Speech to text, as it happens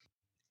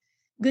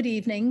Good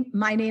evening.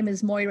 My name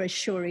is Moira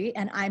Shuri,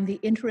 and I'm the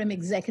Interim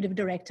Executive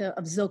Director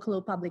of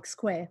Zócalo Public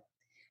Square.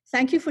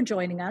 Thank you for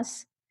joining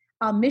us.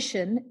 Our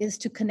mission is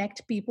to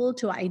connect people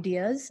to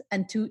ideas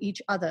and to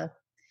each other.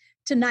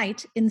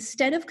 Tonight,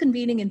 instead of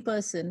convening in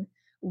person,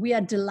 we are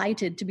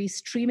delighted to be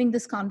streaming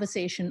this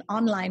conversation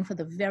online for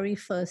the very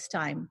first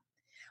time.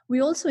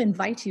 We also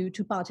invite you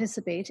to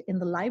participate in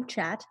the live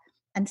chat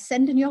and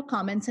send in your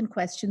comments and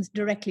questions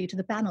directly to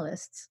the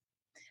panelists.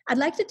 I'd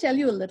like to tell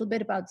you a little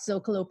bit about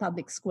Zócalo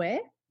Public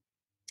Square.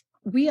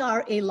 We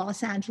are a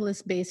Los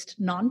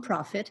Angeles-based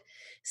nonprofit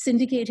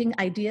syndicating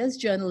ideas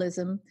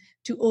journalism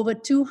to over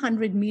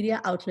 200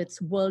 media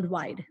outlets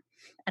worldwide.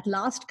 At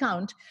last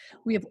count,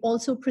 we have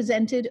also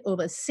presented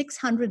over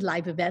 600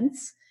 live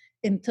events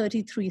in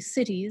 33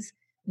 cities,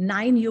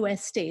 9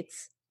 US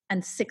states,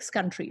 and 6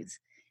 countries.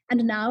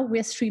 And now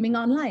we're streaming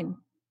online.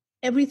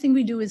 Everything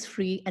we do is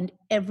free and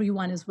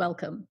everyone is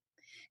welcome.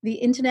 The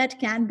internet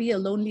can be a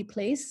lonely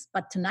place,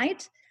 but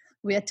tonight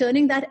we are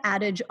turning that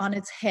adage on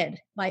its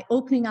head by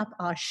opening up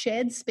our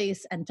shared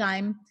space and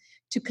time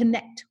to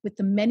connect with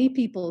the many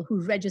people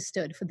who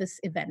registered for this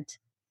event.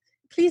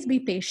 Please be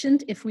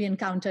patient if we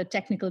encounter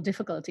technical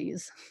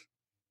difficulties.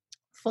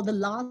 For the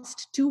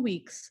last 2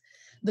 weeks,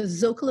 the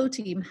Zócalo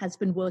team has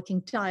been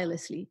working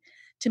tirelessly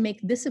to make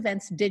this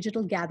event's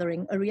digital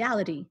gathering a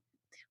reality.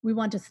 We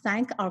want to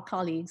thank our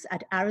colleagues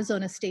at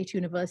Arizona State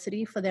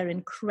University for their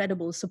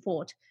incredible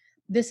support.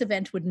 This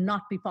event would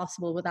not be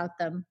possible without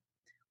them.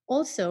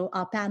 Also,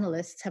 our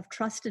panelists have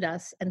trusted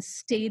us and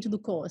stayed the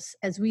course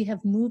as we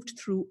have moved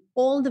through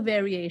all the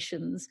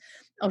variations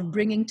of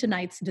bringing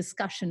tonight's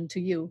discussion to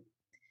you.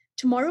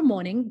 Tomorrow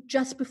morning,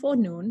 just before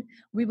noon,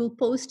 we will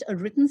post a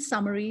written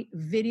summary,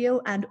 video,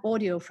 and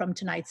audio from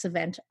tonight's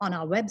event on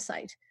our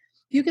website.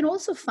 You can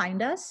also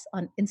find us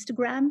on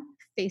Instagram,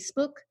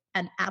 Facebook,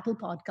 and Apple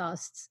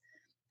Podcasts.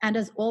 And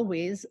as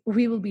always,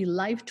 we will be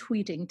live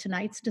tweeting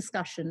tonight's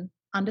discussion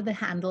under the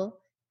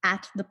handle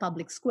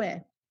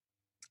 @thepublicsquare.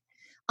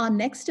 Our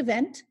next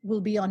event will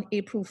be on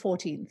April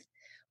 14th.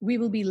 We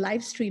will be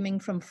live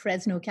streaming from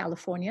Fresno,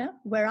 California,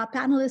 where our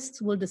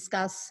panelists will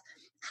discuss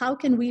how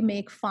can we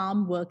make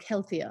farm work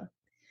healthier.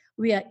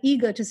 We are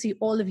eager to see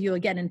all of you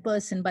again in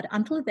person, but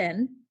until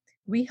then,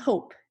 we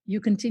hope you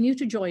continue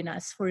to join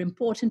us for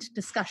important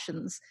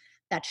discussions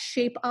that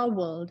shape our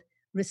world,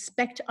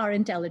 respect our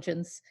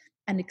intelligence,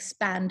 and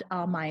expand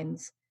our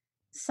minds.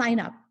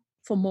 Sign up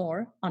for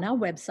more on our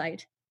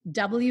website,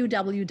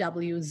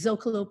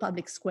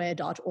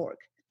 www.zocalopublicsquare.org.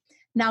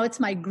 Now it's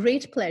my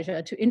great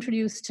pleasure to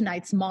introduce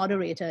tonight's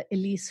moderator,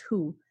 Elise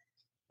Hu.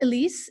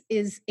 Elise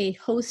is a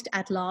host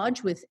at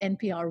large with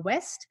NPR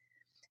West.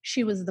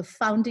 She was the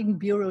founding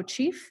bureau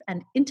chief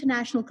and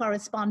international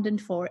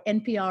correspondent for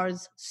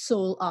NPR's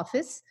Seoul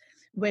office,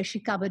 where she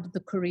covered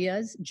the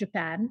Koreas,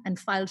 Japan, and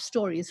filed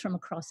stories from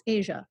across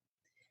Asia.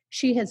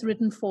 She has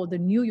written for the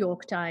New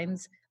York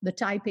Times, the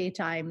Taipei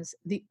Times,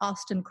 the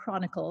Austin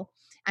Chronicle,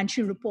 and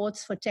she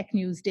reports for Tech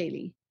News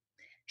Daily.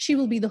 She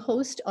will be the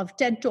host of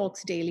TED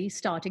Talks Daily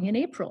starting in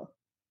April.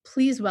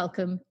 Please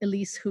welcome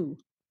Elise Hu.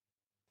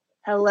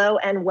 Hello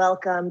and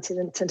welcome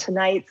to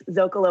tonight's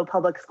Zócalo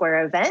Public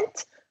Square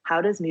event,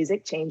 How Does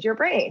Music Change Your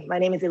Brain? My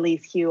name is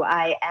Elise Hu.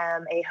 I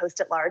am a host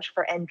at large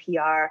for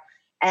NPR,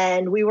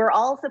 and we were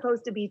all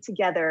supposed to be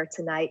together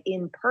tonight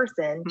in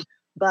person,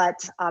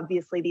 but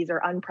obviously these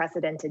are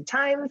unprecedented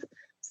times,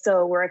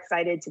 so we're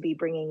excited to be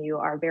bringing you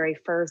our very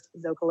first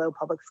Zócalo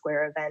Public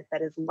Square event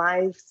that is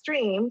live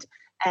streamed,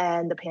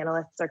 and the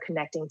panelists are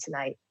connecting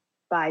tonight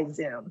by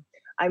Zoom.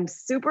 I'm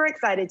super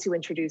excited to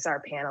introduce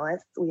our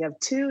panelists. We have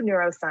 2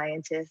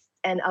 neuroscientists,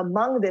 and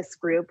among this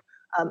group,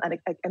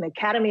 an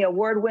Academy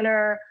Award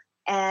winner,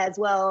 as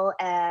well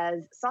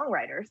as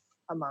songwriters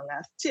among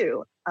us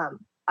too.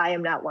 I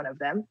am not one of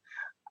them.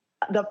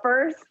 The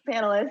first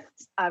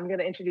panelist I'm going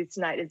to introduce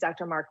tonight is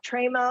Dr. Mark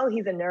Tramo.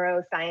 He's a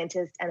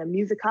neuroscientist and a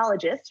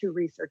musicologist who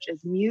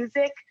researches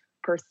music,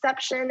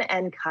 perception,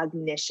 and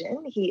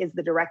cognition. He is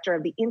the director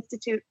of the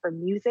Institute for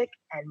Music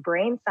and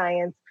Brain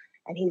Science,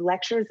 and he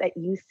lectures at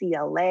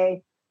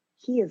UCLA.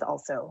 He is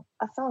also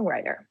a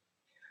songwriter.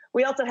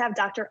 We also have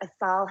Dr.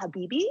 Assal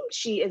Habibi.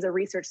 She is a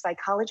research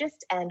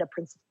psychologist and a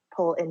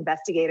principal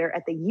investigator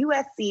at the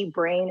USC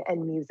Brain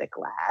and Music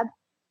Lab.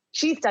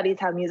 She studies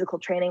how musical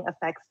training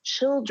affects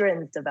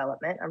children's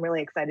development. I'm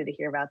really excited to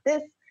hear about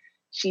this.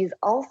 She's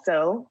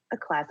also a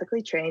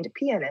classically trained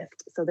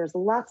pianist, so there's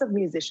lots of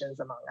musicians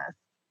among us.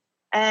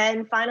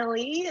 And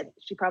finally,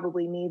 she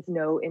probably needs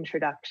no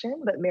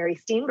introduction, but Mary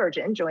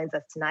Steenburgen joins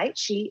us tonight.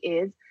 She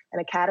is an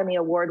Academy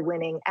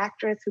Award-winning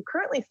actress who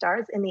currently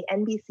stars in the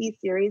NBC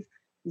series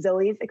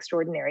Zoe's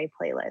Extraordinary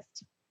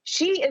Playlist.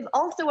 She is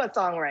also a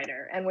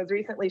songwriter and was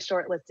recently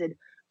shortlisted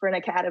for an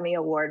Academy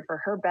Award for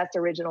her best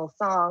original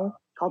song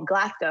called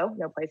Glasgow,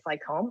 No Place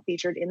Like Home,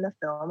 featured in the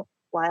film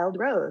Wild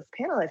Rose.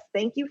 Panelists,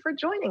 thank you for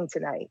joining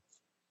tonight.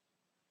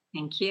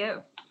 Thank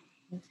you.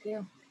 Thank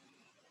you.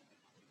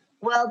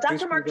 Well,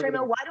 Dr. Mark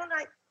Tramo,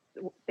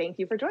 thank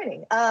you for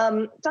joining.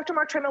 Dr.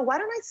 Mark Tramo, why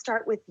don't I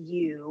start with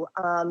you?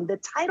 The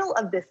title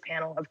of this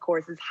panel, of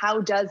course, is How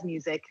Does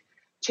Music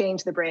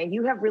change the brain.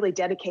 You have really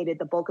dedicated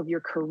the bulk of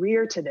your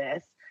career to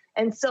this.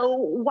 And so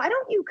why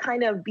don't you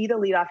kind of be the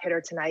leadoff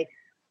hitter tonight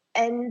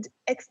and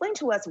explain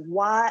to us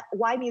why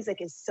music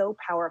is so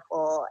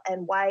powerful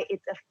and why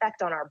its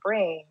effect on our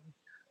brain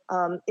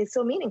is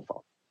so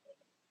meaningful?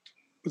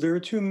 There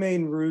are two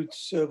main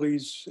routes,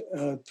 Elise,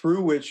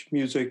 through which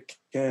music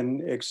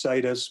can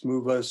excite us,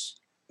 move us,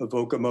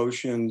 evoke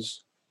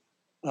emotions.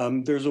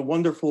 There's a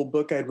wonderful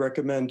book I'd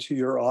recommend to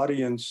your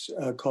audience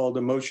called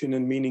Emotion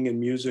and Meaning in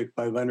Music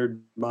by Leonard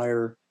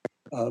Meyer.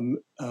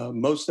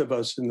 Most of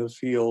us in the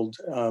field,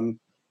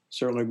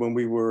 certainly when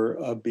we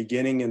were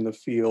beginning in the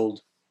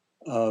field,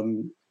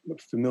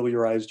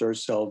 familiarized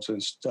ourselves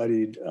and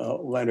studied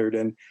Leonard.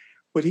 And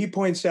what he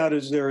points out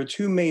is there are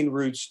two main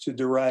routes to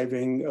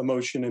deriving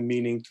emotion and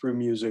meaning through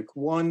music.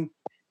 One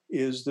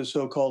is the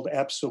so-called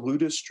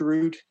absolutist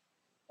route.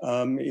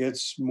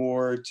 It's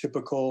more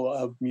typical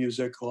of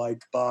music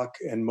like Bach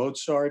and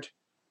Mozart.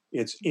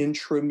 It's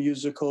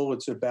intramusical,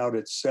 it's about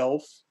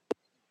itself.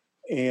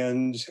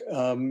 And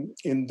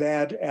in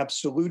that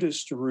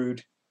absolutist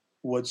route,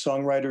 what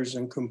songwriters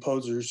and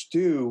composers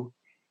do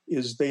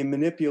is they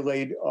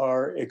manipulate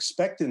our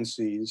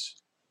expectancies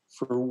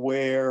for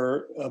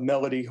where a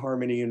melody,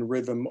 harmony, and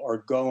rhythm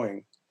are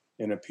going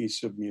in a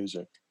piece of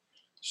music.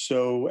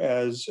 So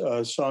as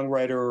a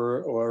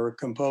songwriter or a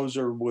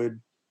composer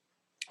would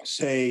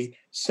say,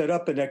 set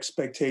up an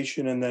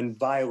expectation and then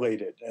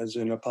violate it, as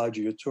in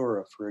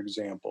appoggiatura, for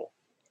example.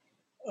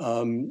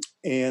 And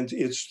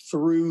it's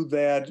through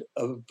that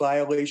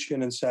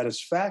violation and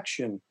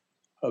satisfaction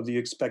of the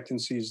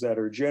expectancies that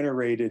are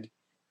generated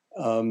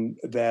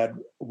that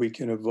we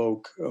can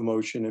evoke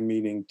emotion and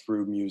meaning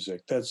through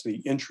music. That's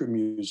the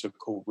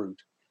intramusical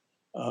route,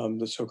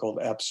 the so-called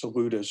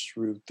absolutist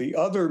route. The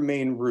other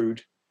main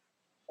route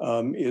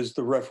is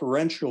the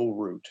referential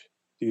route,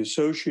 the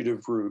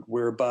associative route,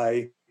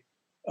 whereby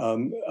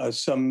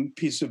some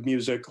piece of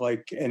music,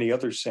 like any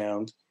other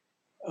sound,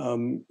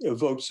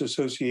 evokes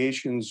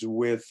associations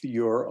with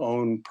your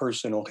own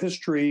personal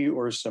history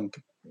or some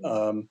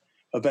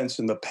events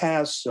in the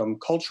past, some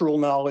cultural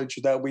knowledge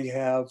that we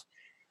have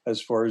as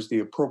far as the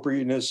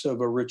appropriateness of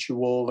a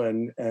ritual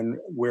and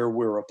where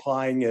we're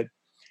applying it.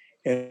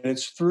 And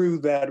it's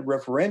through that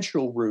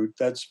referential route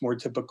that's more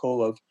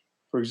typical of,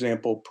 for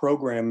example,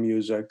 program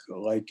music,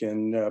 like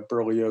in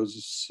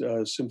Berlioz's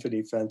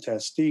Symphonie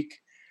Fantastique,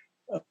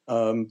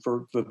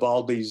 for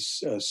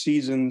Vivaldi's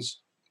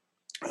Seasons,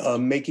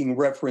 making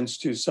reference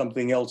to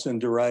something else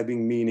and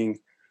deriving meaning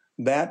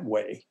that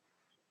way.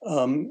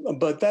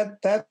 But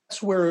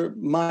that's where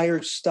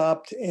Meyer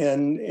stopped,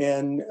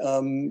 and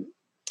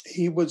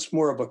he was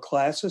more of a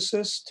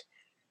classicist.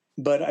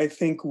 But I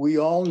think we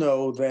all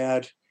know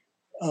that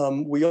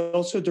we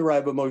also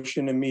derive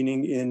emotion and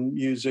meaning in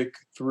music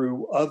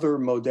through other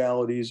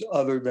modalities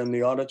other than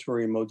the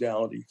auditory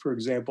modality. For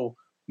example,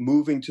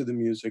 moving to the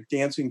music,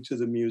 dancing to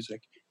the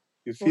music.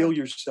 You feel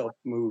yourself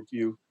move.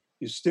 You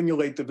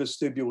stimulate the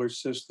vestibular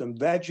system.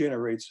 That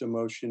generates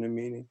emotion and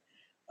meaning.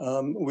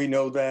 We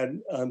know that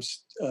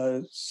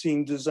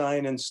scene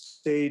design and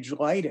stage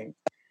lighting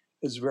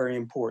is very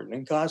important,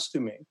 and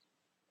costuming.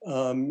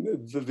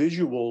 The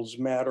visuals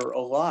matter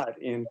a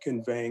lot in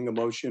conveying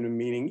emotion and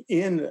meaning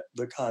in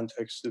the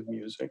context of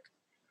music.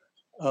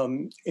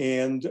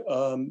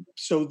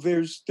 So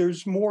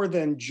there's more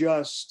than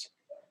just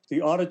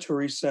the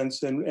auditory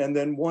sense, and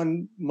then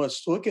one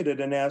must look at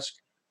it and ask,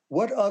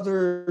 what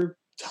other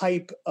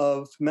type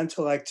of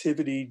mental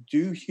activity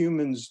do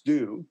humans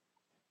do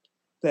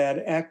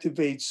that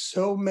activates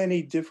so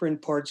many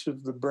different parts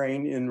of the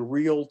brain in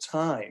real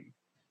time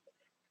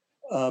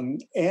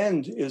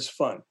and is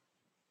fun?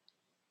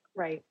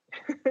 Right.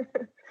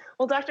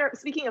 Well,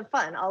 speaking of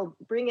fun, I'll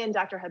bring in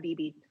Dr.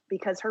 Habibi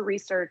because her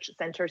research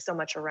centers so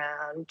much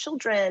around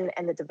children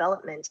and the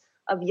development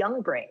of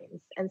young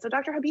brains. And so,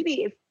 Dr.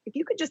 Habibi, if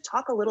you could just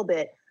talk a little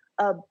bit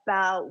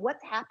about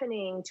what's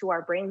happening to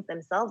our brains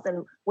themselves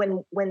and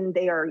when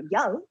they are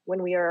young,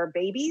 when we are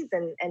babies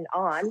and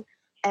on,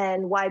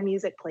 and why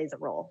music plays a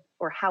role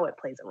or how it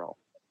plays a role.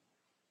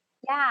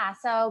 Yeah,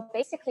 so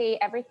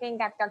basically everything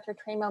that Dr.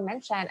 Tramo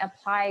mentioned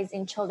applies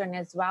in children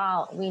as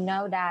well. We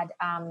know that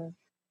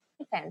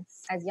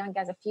infants, as young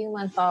as a few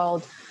months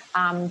old,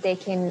 they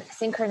can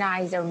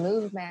synchronize their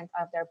movement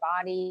of their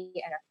body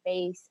and their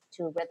face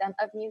to rhythm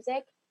of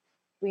music.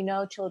 We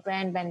know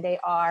children, when they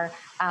are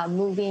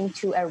moving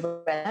to a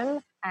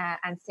rhythm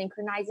and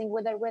synchronizing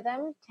with a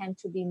rhythm, tend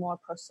to be more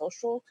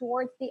prosocial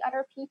towards the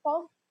other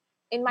people.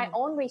 In my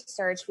own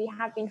research, we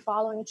have been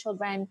following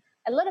children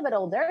a little bit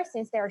older,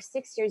 since they're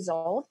 6 years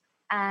old.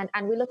 And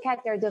we look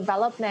at their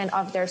development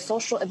of their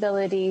social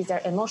abilities,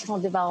 their emotional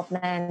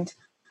development,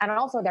 and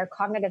also their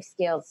cognitive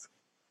skills.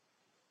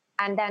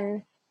 And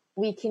then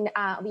we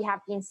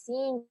have been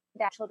seeing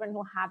that children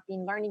who have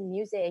been learning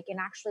music and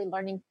actually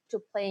learning to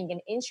playing an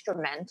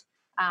instrument,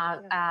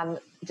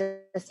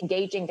 just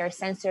engaging their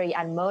sensory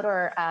and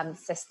motor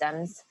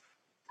systems,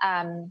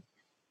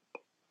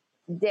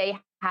 they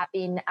have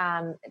been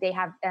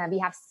we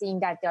have seen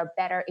that they're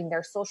better in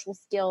their social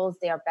skills.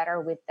 They are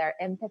better with their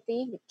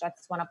empathy.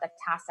 That's one of the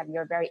tasks that we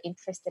are very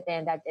interested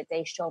in, that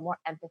they show more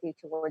empathy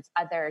towards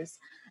others.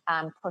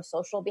 For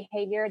social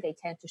behavior, they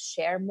tend to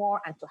share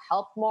more and to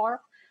help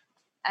more.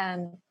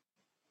 And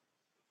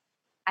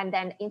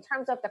then in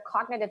terms of the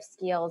cognitive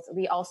skills,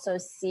 we also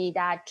see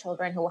that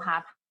children who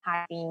have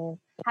been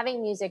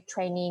having music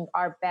training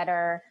are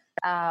better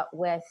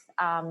with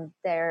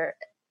their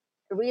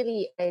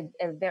really a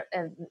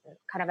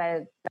kind of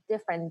a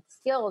different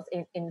skills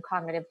in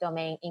cognitive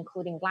domain,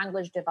 including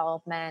language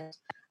development,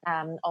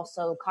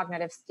 also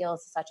cognitive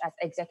skills such as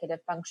executive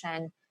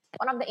function.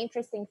 One of the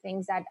interesting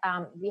things that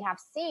we have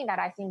seen that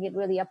I think it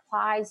really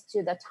applies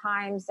to the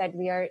times that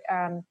we are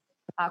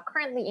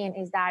currently in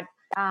is that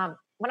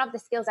one of the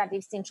skills that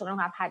we've seen children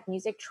who have had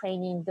music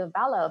training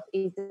develop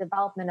is the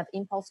development of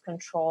impulse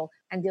control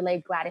and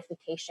delayed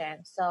gratification.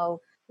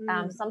 So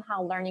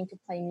somehow learning to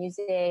play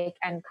music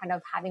and kind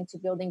of having to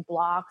building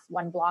blocks,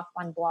 one block,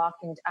 and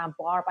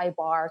bar by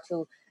bar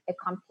to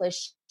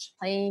accomplish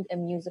playing a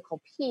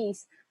musical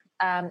piece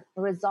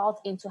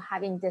results into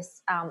having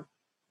this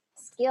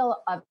skill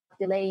of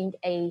delaying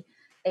a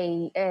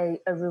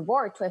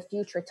reward to a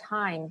future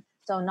time.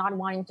 So not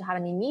wanting to have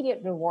an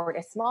immediate reward,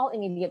 a small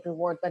immediate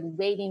reward, but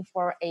waiting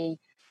for a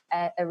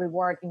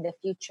reward in the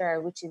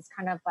future, which is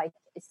kind of like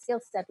a skill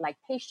set like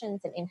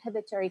patience and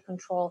inhibitory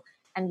control.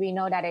 And we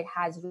know that it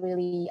has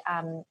really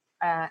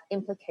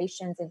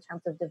implications in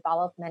terms of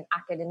development,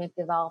 academic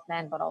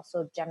development, but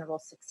also general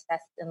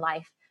success in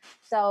life.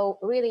 So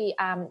really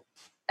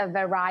a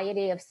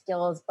variety of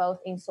skills, both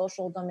in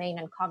social domain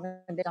and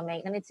cognitive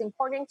domain. And it's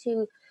important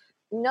to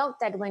note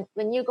that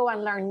when you go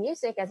and learn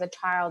music as a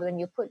child, when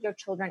you put your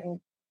children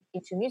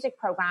into music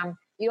program,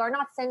 you are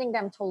not sending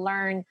them to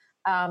learn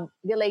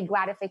delayed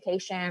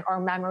gratification or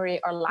memory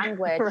or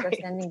language. Right. You're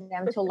sending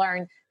them to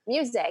learn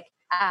music.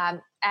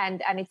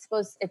 And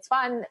it's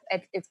fun.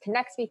 It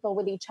connects people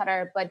with each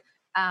other, but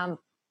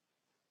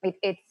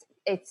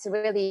it's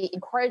really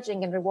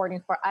encouraging and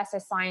rewarding for us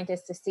as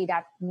scientists to see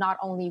that not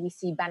only we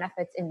see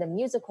benefits in the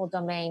musical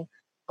domain,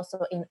 also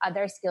in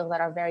other skills that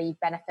are very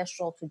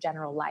beneficial to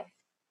general life.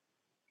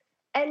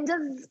 And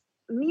does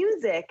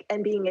music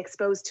and being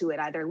exposed to it,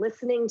 either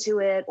listening to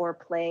it or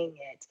playing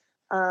it,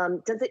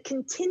 does it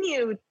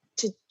continue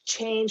to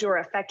change or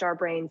affect our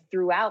brains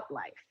throughout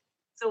life?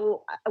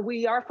 So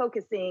we are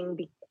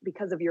focusing,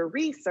 because of your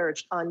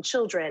research, on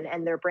children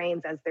and their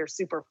brains as they're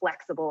super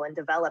flexible and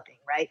developing,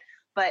 right?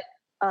 But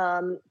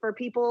for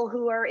people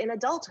who are in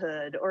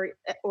adulthood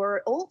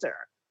or older,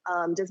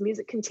 does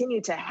music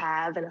continue to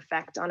have an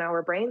effect on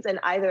our brains? And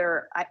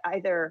either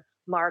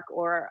Mark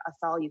or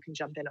Assal, you can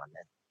jump in on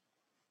this.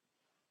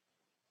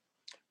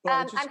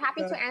 Well, I'm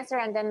happy to answer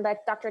and then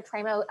let Dr.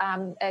 Tramo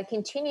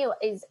continue.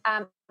 Is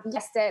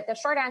yes, the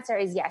short answer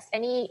is yes.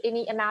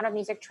 Any amount of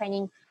music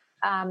training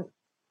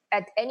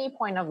at any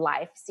point of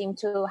life seem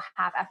to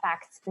have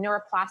effects,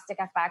 neuroplastic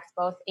effects,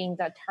 both in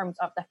the terms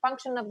of the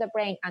function of the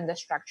brain and the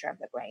structure of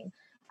the brain.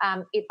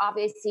 It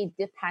obviously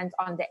depends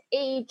on the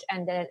age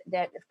and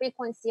the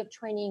frequency of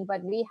training,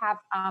 but we have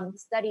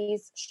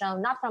studies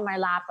shown, not from my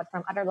lab, but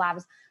from other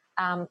labs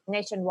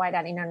nationwide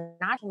and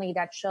internationally,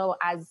 that show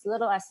as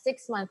little as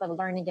 6 months of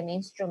learning an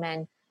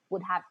instrument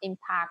would have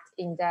impact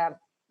in the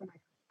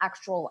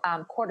actual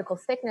cortical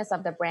thickness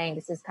of the brain.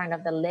 This is kind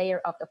of the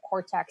layer of the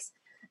cortex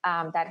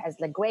that has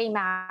the gray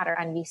matter,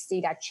 and we see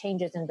that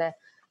changes in the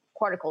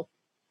cortical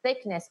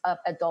thickness of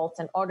adults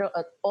and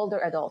older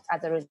adults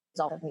as a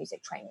result of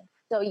music training.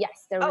 So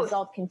yes, the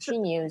result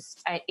continues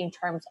in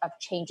terms of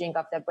changing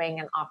of the brain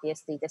and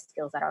obviously the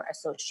skills that are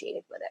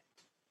associated with it.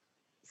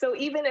 So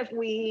even if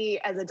we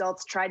as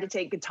adults tried to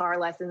take guitar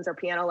lessons or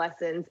piano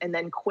lessons and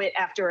then quit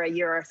after a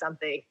year or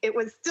something, it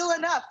was still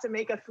enough to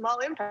make a small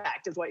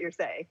impact, is what you're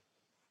saying.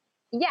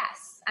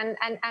 Yes, and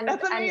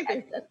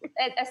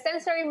a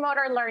sensory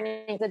motor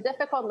learning, the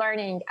difficult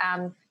learning.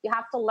 You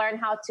have to learn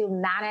how to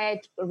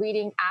manage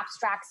reading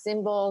abstract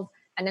symbols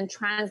and then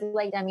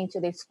translate them into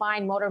this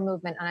fine motor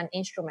movement on an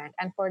instrument.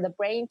 And for the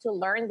brain to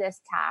learn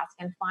this task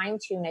and fine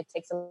tune it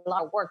takes a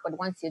lot of work. But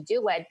once you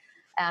do it,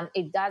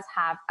 it does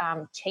have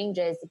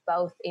changes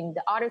both in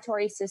the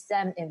auditory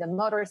system, in the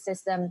motor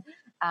system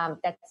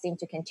that seem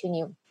to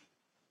continue.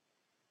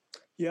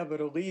 Yeah, but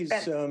Elise,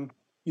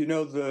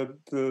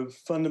 the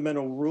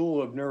fundamental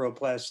rule of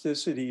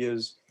neuroplasticity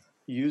is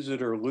use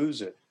it or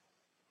lose it.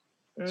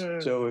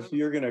 So if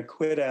you're going to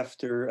quit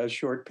after a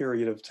short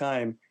period of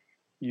time,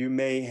 you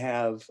may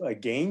have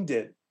gained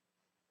it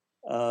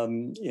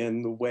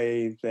in the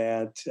way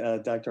that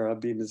Dr.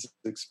 Habibi has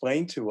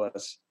explained to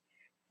us,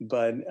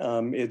 but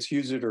it's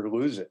use it or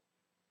lose it.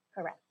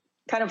 Correct.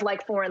 Kind of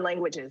like foreign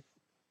languages.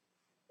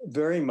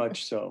 Very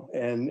much so,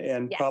 and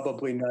yes.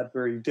 Probably not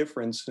very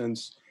different,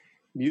 since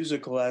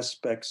musical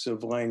aspects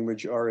of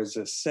language are as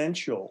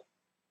essential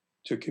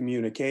to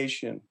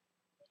communication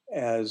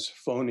as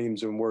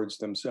phonemes and words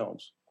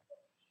themselves.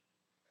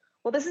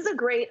 Well, this is a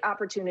great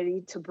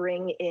opportunity to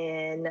bring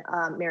in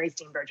Mary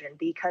Steenburgen,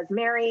 because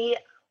Mary,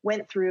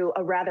 went through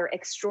a rather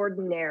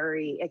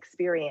extraordinary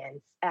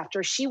experience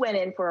after she went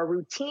in for a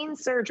routine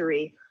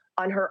surgery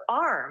on her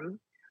arm.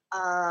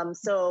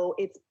 So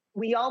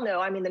we all know,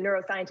 I mean, the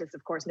neuroscientists,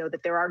 of course, know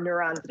that there are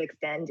neurons that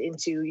extend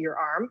into your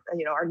arm,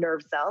 our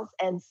nerve cells.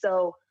 And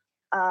so,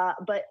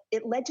 but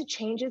it led to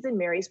changes in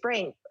Mary's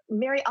brain.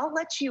 Mary, I'll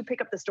let you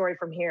pick up the story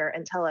from here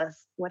and tell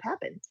us what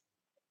happened.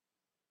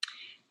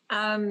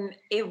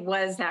 It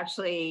was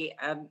actually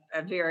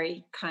a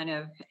very kind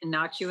of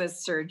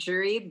innocuous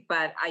surgery,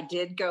 but I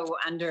did go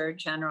under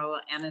general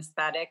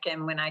anesthetic.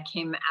 And when I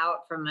came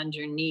out from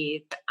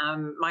underneath,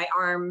 my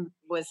arm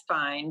was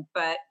fine,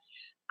 but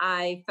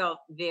I felt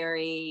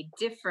very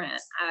different.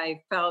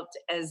 I felt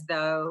as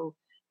though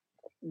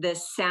the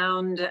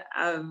sound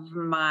of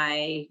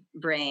my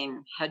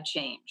brain had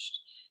changed.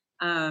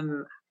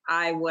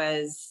 I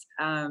was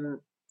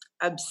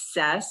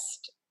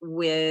obsessed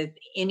with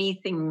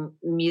anything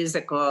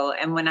musical.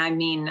 And when I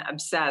mean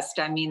obsessed,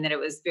 I mean that it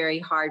was very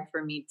hard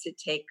for me to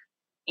take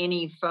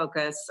any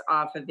focus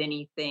off of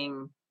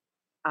anything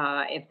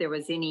if there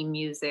was any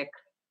music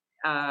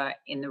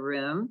in the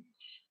room.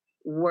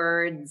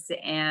 Words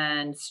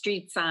and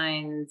street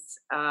signs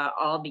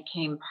all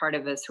became part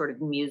of a sort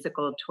of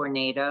musical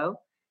tornado.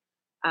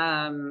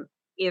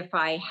 If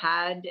I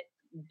had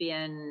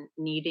been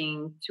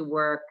needing to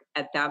work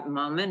at that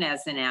moment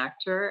as an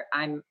actor,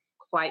 I'm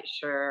quite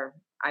sure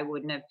I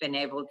wouldn't have been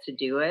able to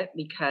do it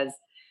because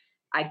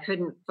I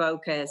couldn't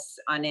focus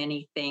on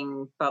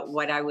anything but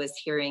what I was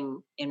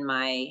hearing in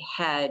my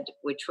head,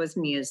 which was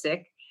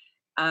music,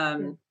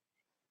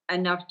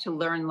 enough to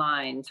learn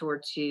lines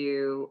or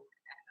to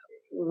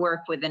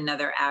work with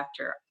another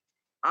actor.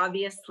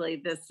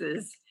 Obviously, this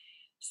is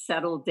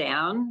settled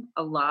down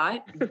a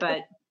lot,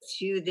 but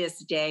to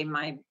this day,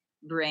 my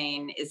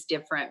brain is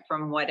different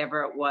from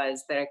whatever it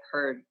was that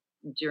occurred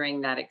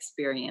during that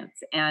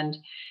experience. And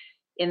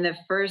in the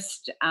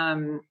first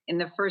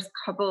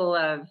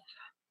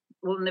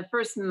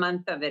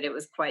month of it, it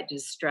was quite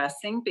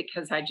distressing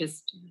because I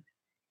just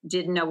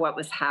didn't know what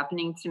was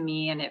happening to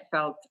me, and it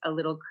felt a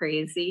little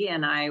crazy,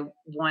 and I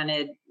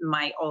wanted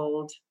my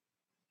old,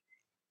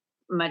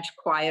 much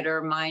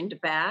quieter mind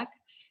back.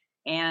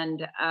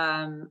 And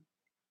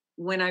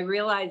when I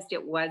realized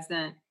it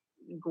wasn't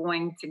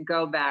going to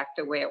go back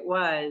the way it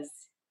was,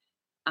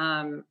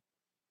 I'm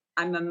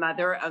a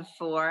mother of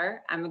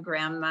 4. I'm a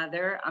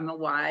grandmother. I'm a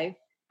wife.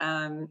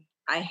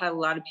 I had a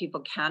lot of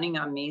people counting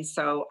on me.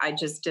 So I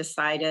just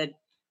decided,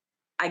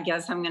 I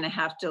guess I'm going to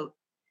have to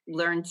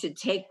learn to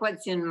take what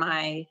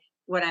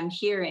I'm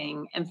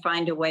hearing and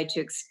find a way to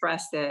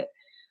express it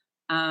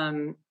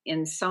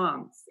in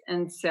songs.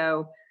 And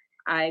so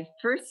I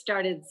first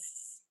started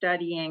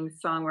studying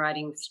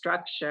songwriting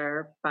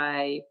structure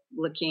by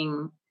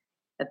looking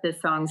at the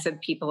songs of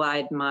people I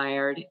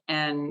admired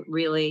and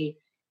really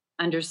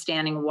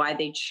understanding why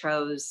they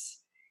chose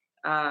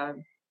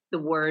the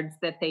words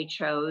that they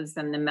chose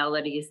and the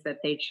melodies that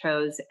they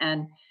chose.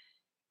 And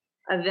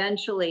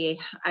eventually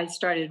I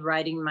started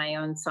writing my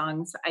own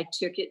songs. I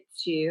took it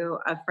to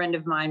a friend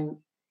of mine,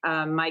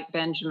 Mike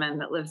Benjamin,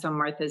 that lives on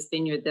Martha's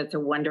Vineyard, that's a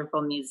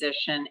wonderful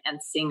musician and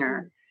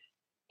singer.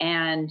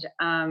 And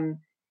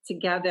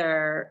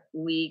together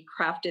we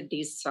crafted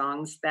these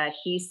songs that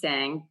he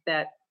sang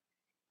that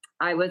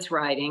I was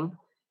writing.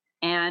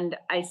 And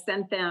I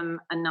sent them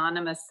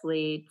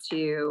anonymously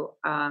to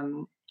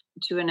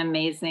an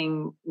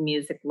amazing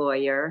music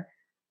lawyer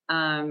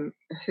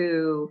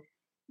who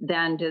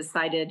then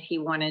decided he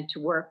wanted to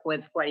work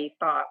with what he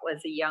thought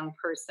was a young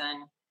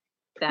person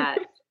that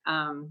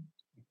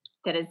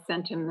that had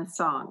sent him the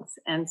songs.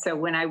 And so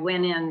when I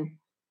went in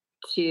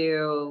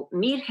to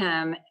meet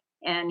him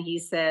and he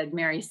said,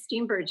 Mary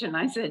Steenburgen,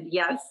 I said,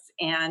 yes,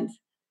 and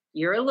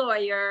you're a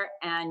lawyer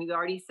and you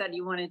already said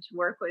you wanted to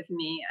work with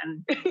me.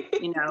 And,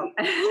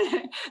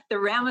 the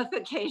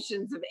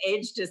ramifications of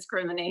age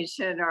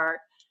discrimination are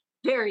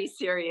very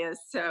serious.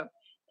 So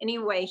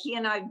anyway, he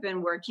and I have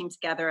been working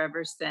together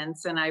ever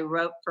since. And I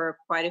wrote for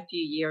quite a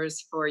few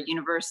years for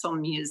Universal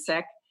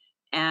Music.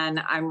 And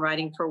I'm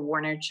writing for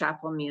Warner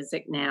Chappell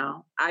Music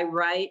now. I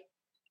write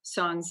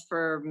songs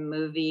for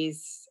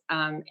movies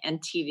and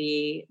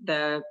TV.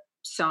 The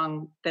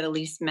song that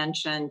Elise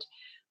mentioned,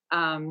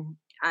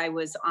 I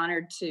was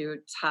honored to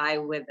tie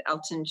with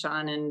Elton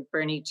John and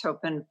Bernie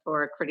Taupin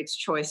for a Critics'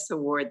 Choice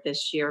Award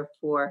this year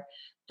for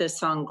the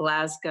song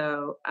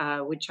Glasgow,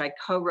 which I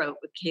co-wrote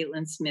with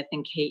Caitlin Smith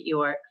and Kate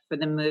York for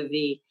the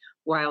movie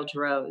Wild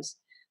Rose.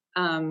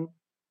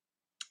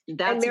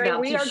 That's Mary,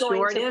 about we the are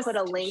going to put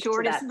a link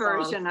to that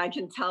version song. I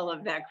can tell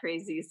of that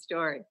crazy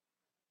story.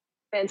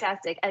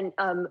 Fantastic. And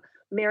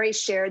Mary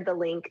shared the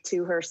link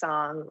to her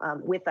song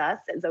with us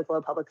at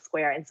Zócalo Public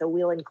Square. And so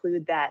we'll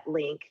include that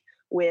link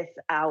with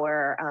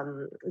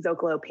our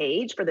Zócalo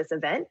page for this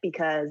event,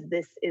 because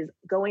this is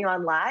going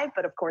on live,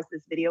 but of course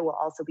this video will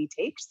also be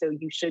taped. So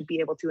you should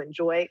be able to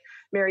enjoy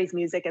Mary's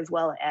music as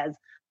well as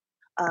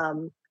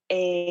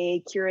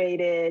a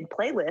curated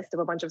playlist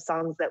of a bunch of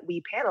songs that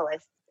we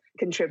panelists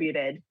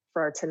contributed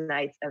for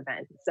tonight's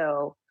event.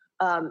 So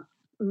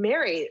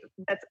Mary,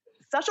 that's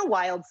such a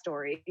wild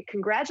story.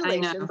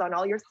 Congratulations on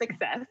all your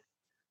success.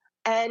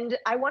 And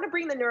I want to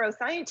bring the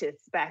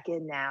neuroscientists back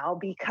in now,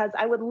 because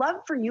I would love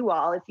for you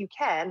all, if you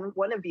can,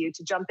 one of you,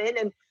 to jump in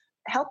and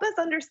help us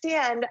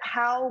understand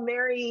how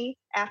Mary,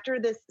 after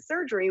this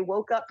surgery,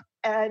 woke up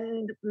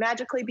and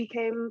magically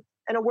became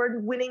an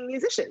award-winning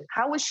musician.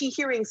 How was she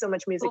hearing so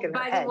much music in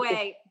her head?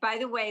 By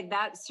the way,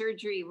 that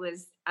surgery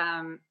was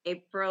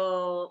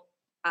April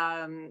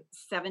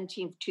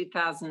 17th,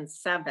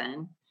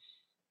 2007.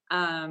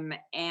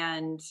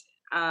 And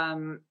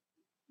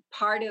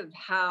part of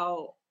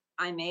how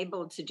I'm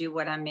able to do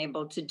what I'm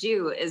able to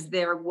do is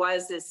there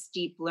was a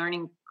steep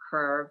learning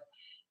curve.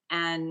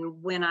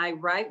 And when I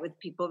write with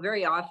people,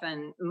 very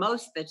often,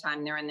 most of the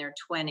time, they're in their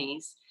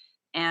 20s.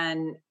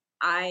 And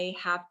I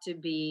have to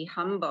be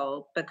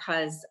humble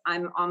because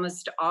I'm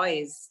almost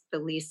always the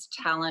least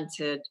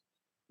talented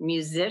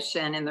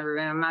musician in the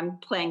room. I'm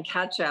playing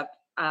catch up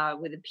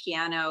with a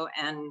piano,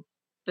 and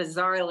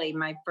bizarrely,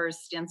 my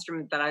first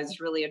instrument that I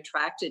was really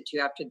attracted to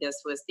after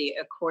this was the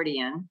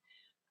accordion.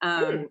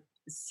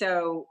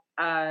 So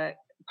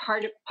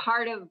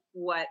part of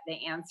what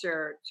the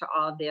answer to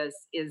all this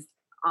is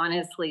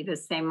honestly the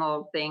same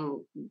old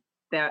thing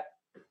that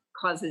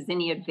causes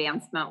any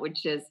advancement,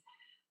 which is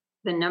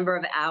the number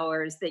of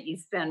hours that you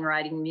spend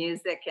writing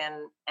music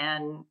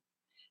and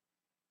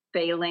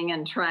failing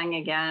and trying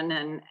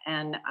again.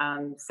 And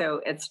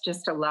so it's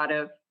just a lot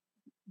of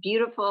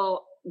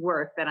beautiful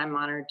work that I'm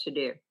honored to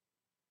do.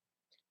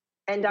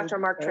 And Dr.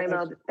 Mark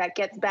Tramo, that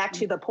gets back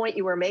to the point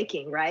you were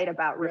making, right?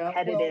 About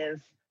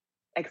repetitive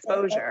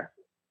exposure.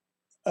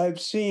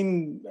 I've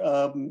seen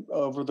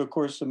over the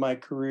course of my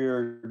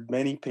career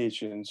many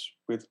patients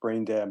with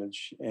brain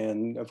damage.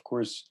 And of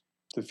course,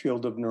 the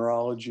field of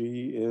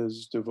neurology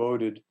is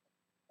devoted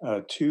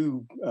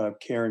to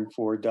caring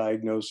for,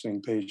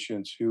 diagnosing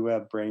patients who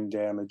have brain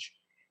damage.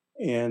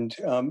 And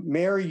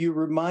Mary, you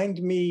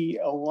remind me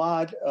a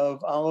lot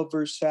of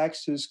Oliver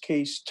Sacks's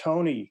case,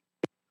 Tony,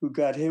 who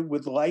got hit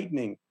with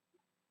lightning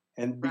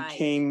and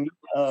became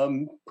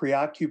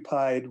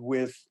preoccupied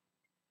with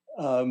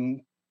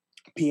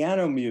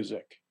piano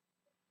music.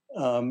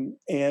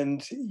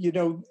 And you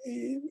know,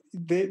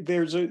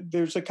 there's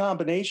a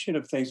combination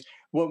of things.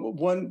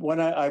 One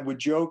I would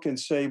joke and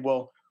say,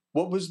 well,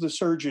 what was the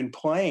surgeon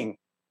playing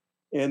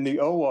in the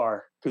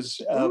OR?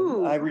 Because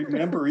I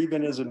remember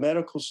even as a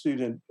medical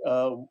student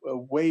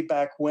way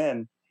back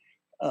when,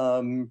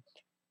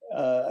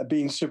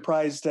 being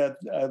surprised that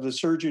the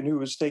surgeon who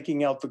was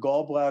taking out the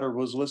gallbladder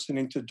was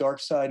listening to Dark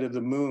Side of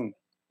the Moon.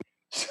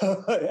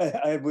 So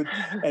I would,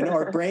 and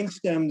our brain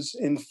stems,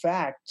 in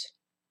fact,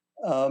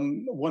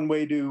 one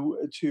way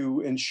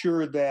to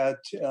ensure that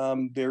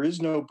there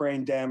is no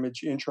brain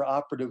damage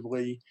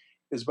intraoperatively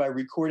is by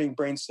recording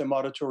brainstem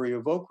auditory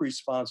evoke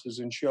responses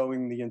and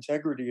showing the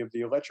integrity of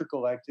the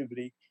electrical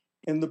activity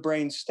in the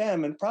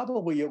brainstem, and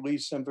probably at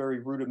least some very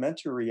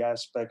rudimentary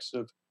aspects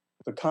of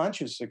the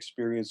conscious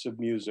experience of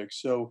music.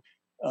 So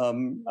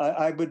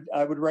I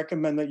would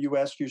recommend that you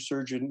ask your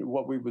surgeon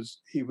what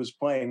he was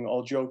playing,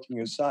 all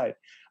joking aside.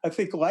 I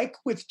think, like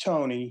with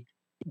Tony,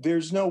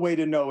 there's no way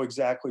to know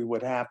exactly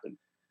what happened.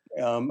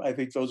 I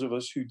think those of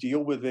us who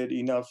deal with it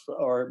enough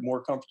are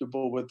more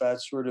comfortable with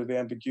that sort of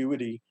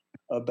ambiguity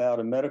about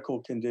a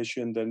medical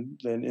condition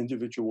than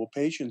individual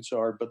patients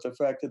are. But the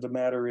fact of the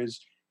matter is,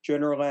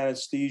 general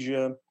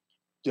anesthesia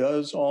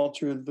does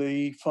alter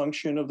the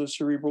function of the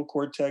cerebral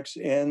cortex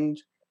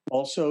and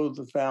also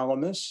the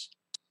thalamus.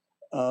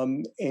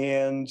 And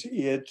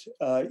it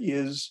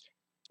is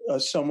a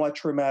somewhat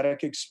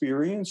traumatic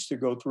experience to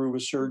go through a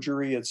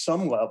surgery at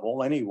some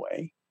level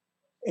anyway.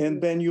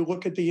 And then you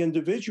look at the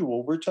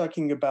individual. We're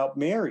talking about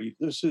Mary.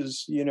 This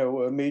is, you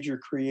know, a major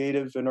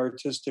creative and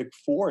artistic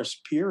force,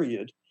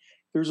 period.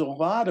 There's a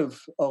lot of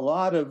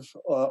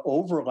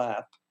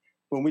overlap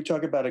when we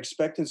talk about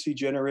expectancy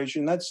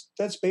generation.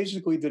 That's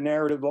basically the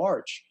narrative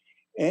arch.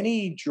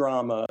 Any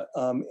drama,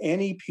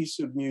 any piece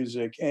of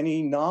music,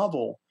 any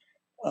novel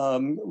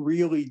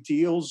really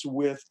deals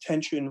with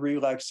tension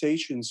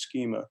relaxation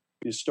schema.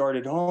 You start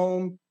at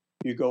home,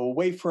 you go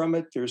away from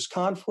it, there's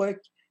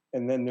conflict,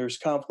 and then there's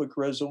conflict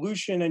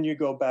resolution, and you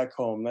go back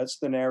home. That's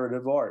the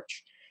narrative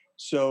arch.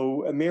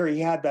 So Mary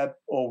had that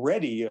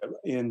already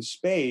in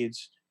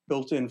spades,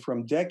 built in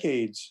from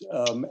decades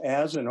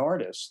as an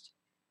artist.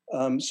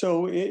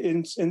 So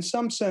in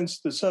some sense,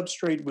 the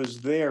substrate was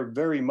there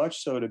very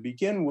much so to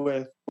begin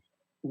with.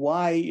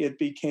 Why it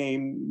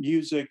became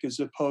music as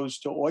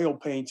opposed to oil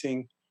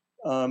painting,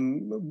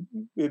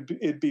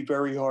 it'd be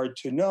very hard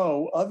to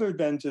know, other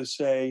than to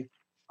say,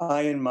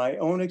 I, in my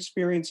own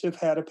experience, have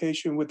had a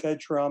patient with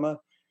head trauma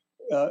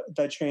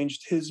that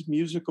changed his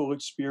musical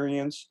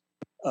experience.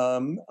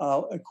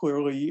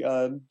 Clearly,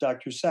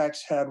 Dr.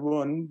 Sacks had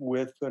one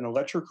with an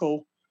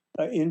electrical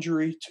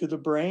injury to the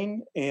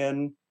brain,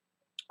 and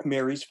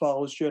Mary's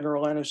follows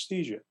general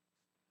anesthesia.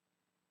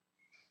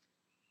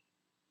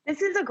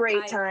 This is a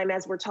great time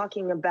as we're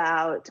talking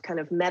about kind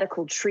of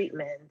medical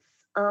treatments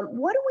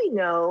What do we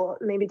know?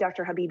 Maybe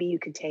Dr. Habibi, you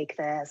could take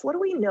this. What do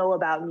we know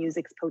about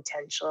music's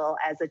potential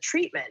as a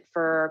treatment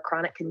for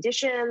chronic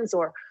conditions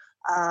or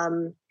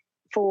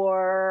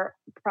for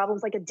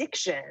problems like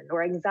addiction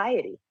or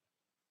anxiety?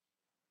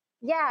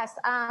 Yes,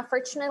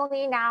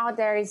 fortunately now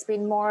there has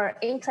been more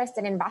interest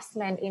and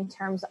investment in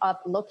terms of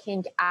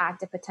looking at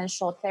the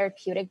potential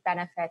therapeutic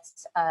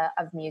benefits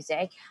of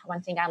music.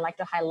 One thing I'd like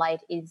to highlight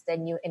is the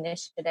new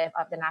initiative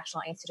of the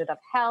National Institute of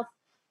Health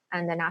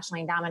and the National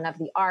Endowment of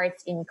the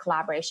Arts in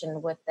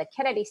collaboration with the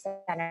Kennedy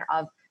Center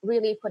of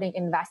really putting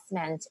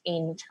investment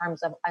in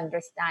terms of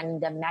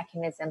understanding the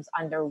mechanisms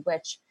under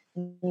which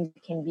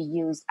music can be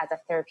used as a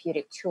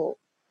therapeutic tool.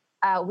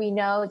 We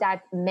know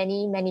that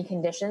many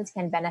conditions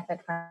can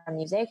benefit from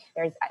music.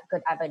 There's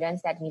good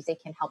evidence that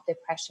music can help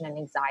depression and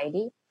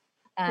anxiety.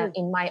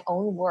 In my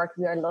own work,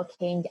 we are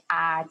looking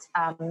at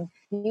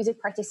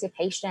music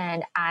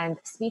participation and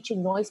speech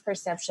and noise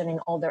perception in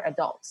older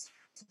adults.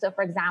 So,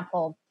 for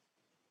example,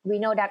 we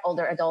know that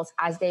older adults,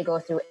 as they go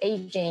through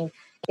aging,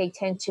 they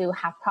tend to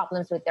have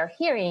problems with their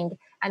hearing.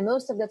 And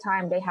most of the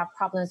time, they have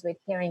problems with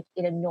hearing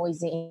in a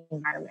noisy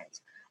environment.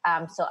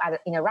 So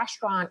in a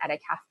restaurant, at a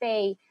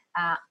cafe,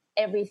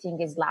 everything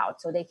is loud.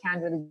 So they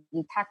can't really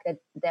detect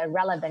the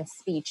relevant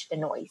speech, the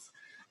noise.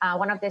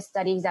 One of the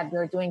studies that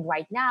we're doing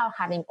right now,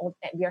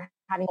 we're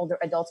having older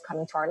adults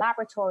coming to our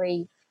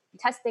laboratory,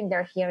 testing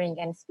their hearing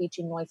and speech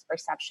and noise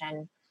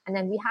perception. And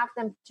then we have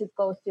them to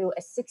go through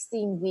a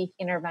 16-week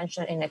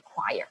intervention in a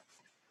choir.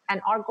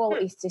 And our goal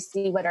is to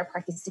see whether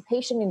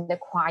participation in the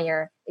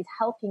choir is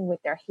helping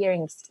with their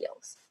hearing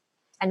skills.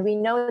 And we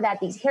know that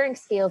these hearing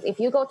skills, if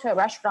you go to a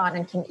restaurant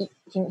and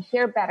can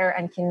hear better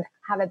and can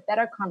have a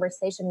better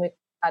conversation with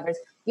others,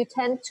 you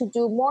tend to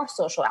do more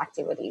social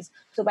activities.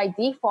 So by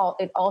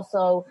default, it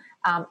also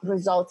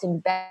results in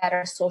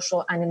better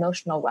social and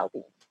emotional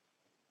well-being.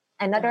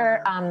 And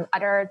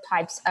other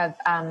types of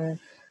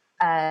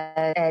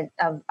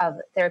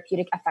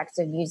therapeutic effects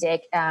of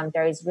music,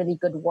 there is really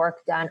good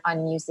work done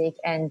on music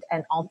and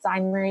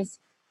Alzheimer's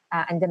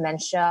and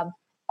dementia.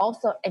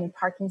 Also in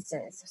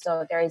Parkinson's.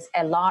 So there is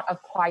a lot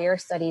of choir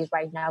studies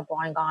right now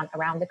going on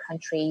around the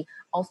country,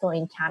 also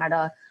in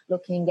Canada,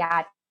 looking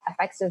at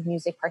effects of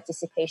music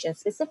participation,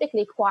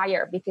 specifically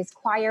choir, because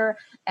choir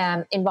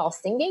involves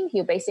singing.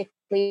 You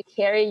basically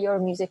carry your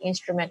music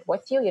instrument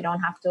with you. You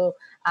don't have to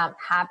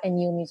have a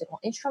new musical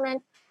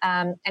instrument.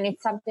 And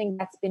it's something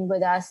that's been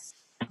with us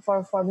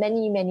for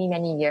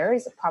many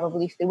years,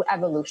 probably through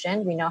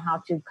evolution. We know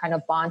how to kind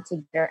of bond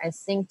together and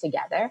sing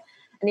together.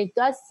 And it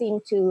does seem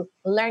to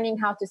learning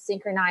how to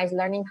synchronize,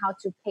 learning how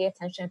to pay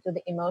attention to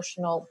the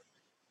emotional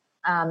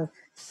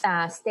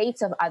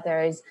states of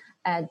others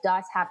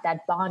does have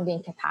that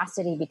bonding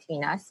capacity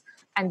between us.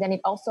 And then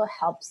it also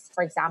helps,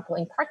 for example,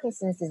 in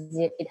Parkinson's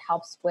disease, it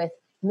helps with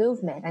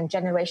movement and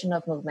generation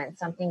of movement,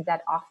 something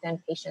that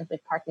often patients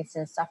with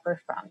Parkinson's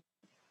suffer from.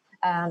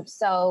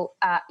 So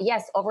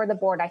yes, over the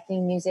board, I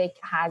think music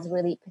has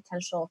really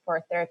potential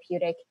for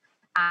therapeutic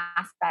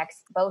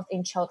aspects, both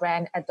in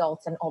children,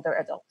 adults, and older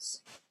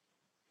adults.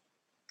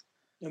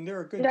 And there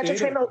are good Dr.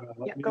 data.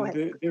 Tramo, go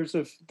ahead.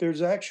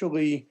 There's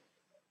actually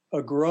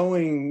a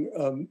growing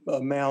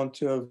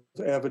amount of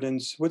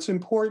evidence. What's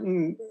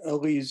important,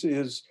 Elise,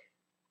 is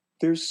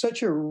there's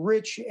such a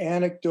rich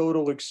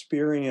anecdotal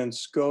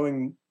experience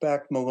going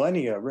back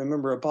millennia.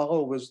 Remember,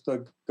 Apollo was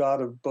the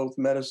god of both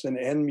medicine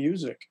and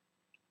music.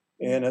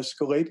 And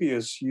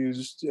Asclepius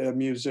used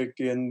music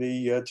in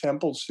the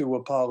temples to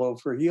Apollo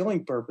for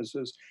healing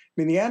purposes.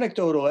 I mean, the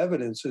anecdotal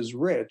evidence is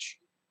rich.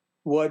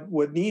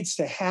 What needs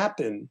to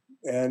happen,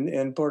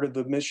 and part of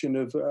the mission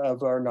of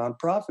our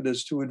nonprofit,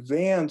 is to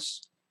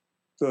advance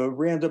the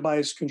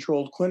randomized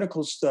controlled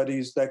clinical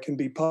studies that can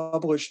be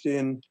published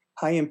in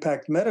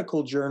high-impact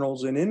medical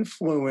journals and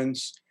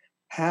influence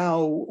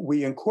how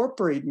we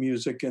incorporate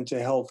music into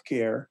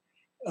healthcare,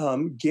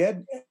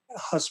 get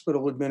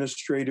hospital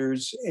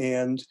administrators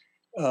and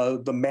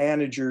the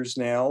managers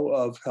now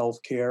of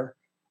healthcare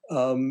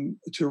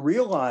to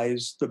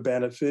realize the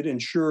benefit,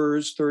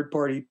 insurers,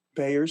 third-party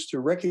payers to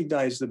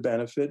recognize the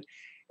benefit.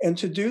 And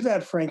to do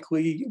that,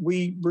 frankly,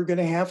 we're going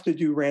to have to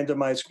do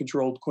randomized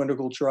controlled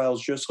clinical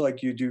trials just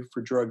like you do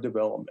for drug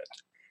development.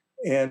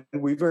 And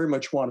we very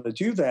much want to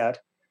do that,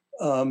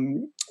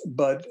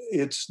 but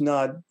it's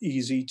not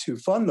easy to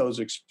fund those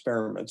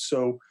experiments.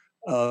 So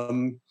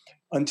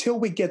until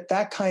we get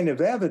that kind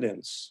of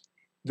evidence,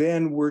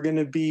 then we're going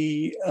to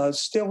be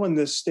still in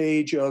this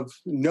stage of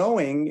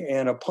knowing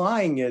and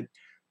applying it,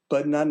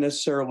 but not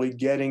necessarily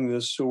getting the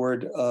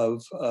sort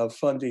of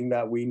funding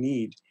that we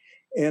need.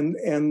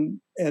 And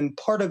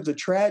part of the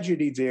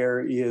tragedy there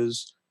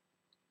is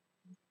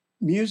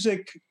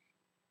music.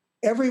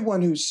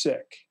 Everyone who's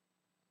sick,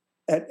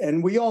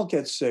 and we all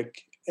get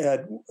sick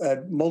at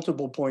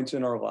multiple points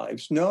in our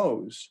lives,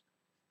 knows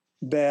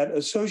that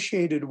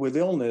associated with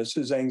illness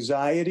is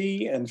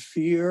anxiety and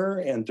fear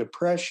and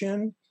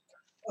depression,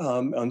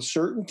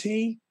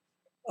 uncertainty,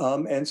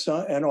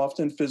 and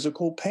often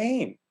physical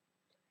pain.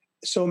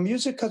 So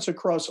music cuts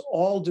across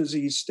all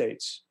disease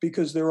states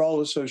because they're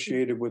all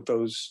associated with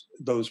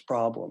those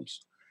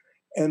problems.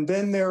 And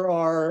then there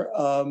are,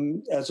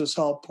 as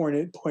Assal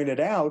pointed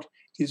out,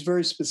 these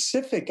very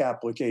specific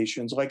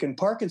applications, like in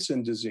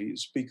Parkinson's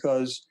disease,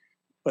 because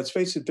let's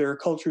face it, there are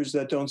cultures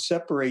that don't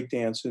separate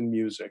dance and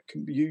music.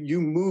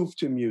 You move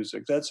to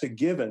music, that's a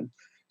given.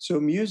 So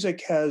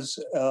music has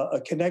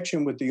a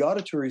connection with the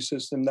auditory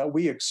system that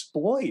we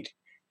exploit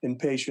in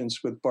patients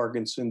with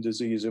Parkinson's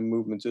disease and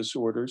movement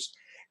disorders,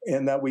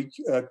 and that we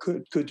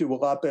could do a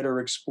lot better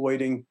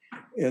exploiting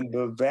in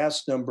the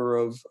vast number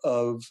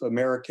of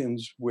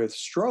Americans with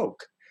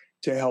stroke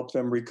to help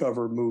them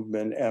recover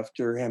movement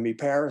after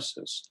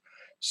hemiparesis.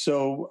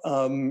 So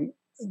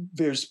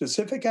there's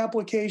specific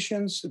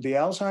applications. The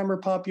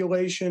Alzheimer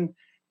population,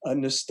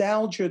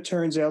 nostalgia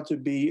turns out to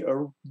be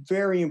a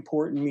very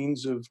important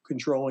means of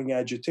controlling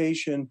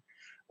agitation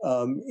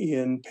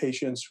in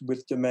patients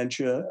with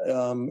dementia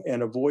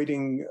and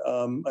avoiding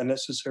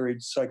unnecessary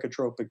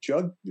psychotropic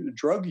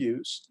drug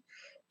use.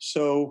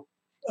 So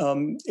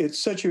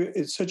it's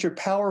such a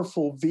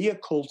powerful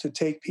vehicle to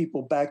take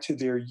people back to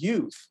their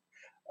youth.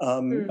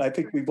 I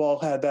think we've all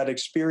had that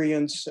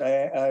experience.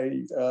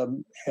 I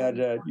had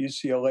at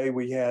UCLA,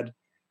 we had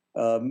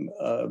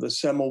the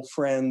Semel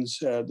Friends,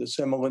 the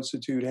Semel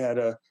Institute had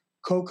a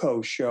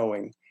Coco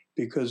showing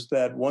because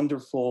that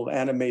wonderful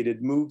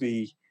animated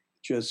movie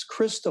just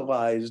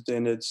crystallized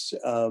in its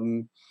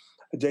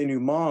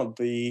denouement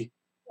the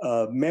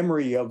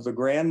memory of the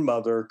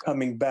grandmother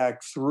coming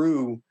back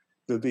through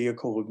the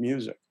vehicle of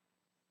music.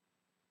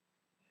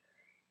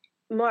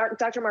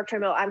 Dr. Mark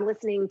Tramo, I'm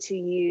listening to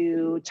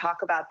you talk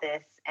about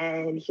this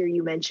and hear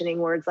you mentioning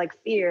words like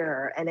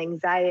fear and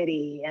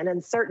anxiety and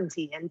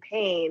uncertainty and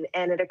pain.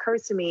 And it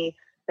occurs to me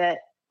that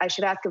I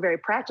should ask a very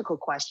practical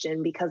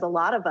question, because a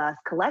lot of us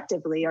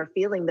collectively are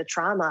feeling the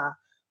trauma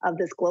of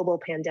this global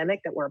pandemic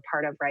that we're a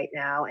part of right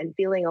now and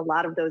feeling a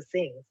lot of those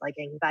things like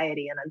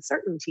anxiety and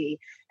uncertainty.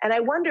 And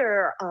I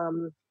wonder,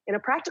 in a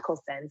practical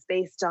sense,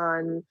 based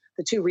on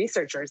the two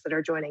researchers that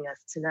are joining us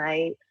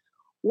tonight,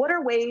 what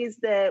are ways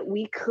that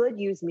we could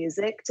use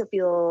music to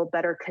feel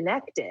better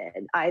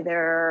connected,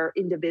 either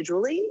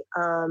individually,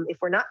 if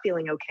we're not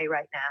feeling okay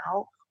right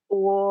now,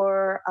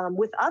 or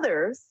with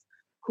others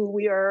who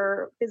we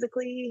are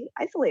physically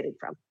isolated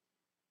from?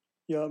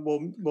 Yeah,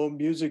 well,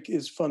 music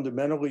is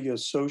fundamentally a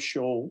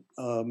social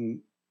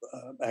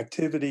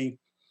activity.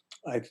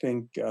 I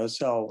think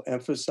Sal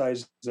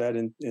emphasized that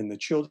in the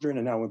children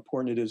and how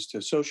important it is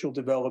to social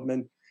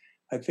development.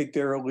 I think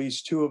there are at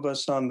least two of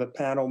us on the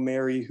panel,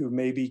 Mary, who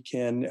maybe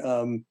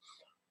can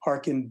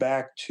hearken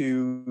back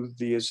to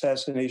the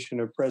assassination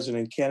of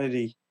President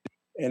Kennedy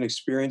and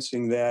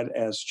experiencing that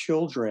as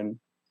children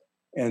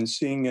and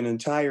seeing an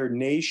entire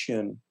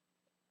nation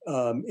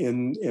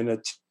in a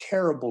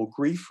terrible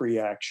grief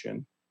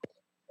reaction.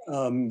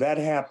 That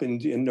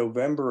happened in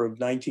November of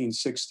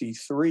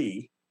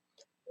 1963.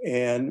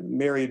 And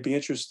Mary, I'd be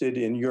interested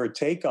in your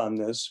take on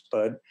this,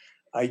 but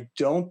I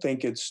don't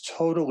think it's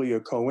totally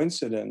a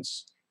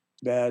coincidence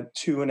that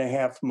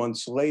 2.5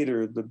 months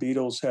later, the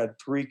Beatles had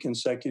 3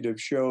 consecutive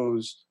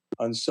shows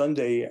on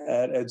Sunday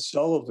at Ed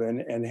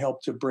Sullivan and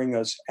helped to bring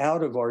us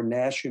out of our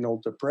national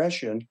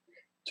depression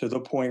to the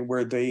point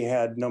where they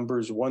had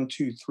numbers 1,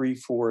 2, 3,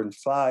 4, and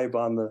 5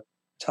 on the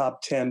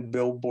top 10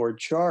 Billboard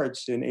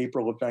charts in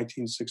April of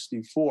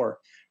 1964.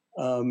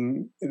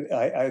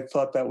 I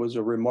thought that was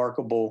a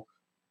remarkable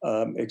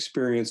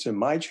experience in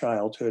my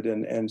childhood,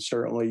 and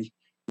certainly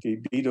the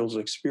Beatles'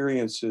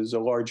 experience is a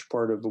large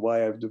part of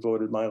why I've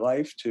devoted my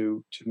life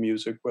to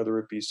music, whether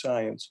it be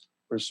science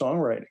or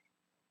songwriting.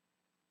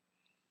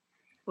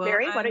 Well,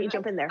 Mary, why don't you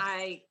jump in there?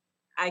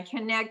 I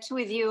connect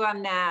with you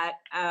on that.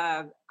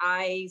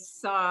 I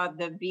saw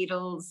the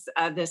Beatles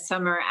the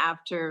summer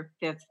after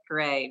 5th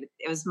grade.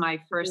 It was my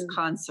first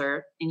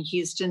concert in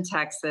Houston,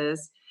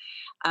 Texas.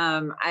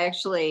 I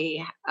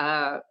actually,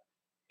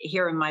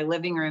 here in my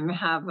living room,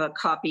 have a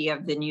copy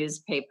of the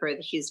newspaper,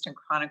 the Houston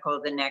Chronicle,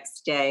 the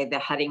next day. The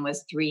heading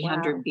was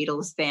 300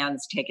 Beatles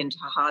fans taken to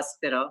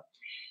hospital.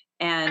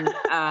 And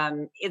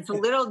it's a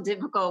little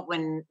difficult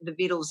when the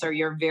Beatles are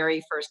your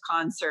very first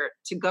concert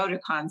to go to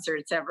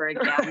concerts ever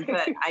again,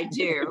 but I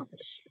do.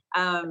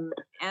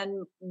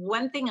 And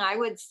one thing I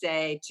would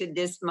say to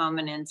this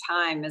moment in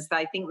time is that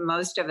I think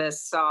most of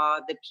us saw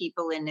the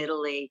people in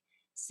Italy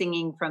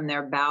singing from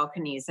their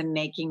balconies and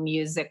making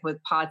music with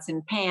pots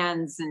and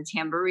pans and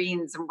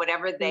tambourines and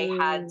whatever they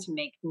had to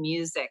make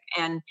music.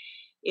 And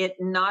it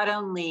not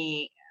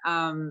only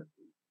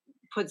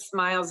put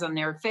smiles on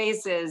their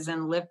faces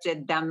and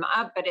lifted them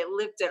up, but it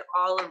lifted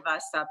all of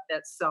us up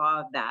that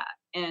saw that.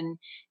 And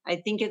I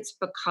think it's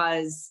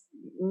because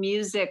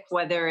music,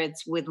 whether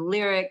it's with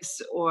lyrics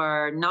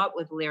or not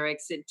with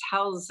lyrics, it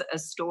tells a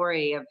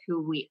story of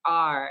who we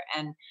are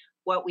and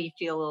what we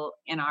feel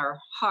in our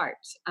heart.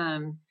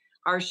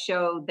 Our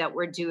show that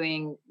we're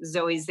doing,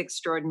 Zoe's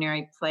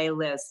Extraordinary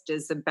Playlist,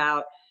 is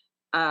about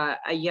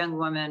a young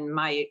woman,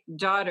 my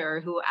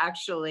daughter, who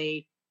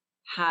actually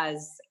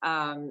has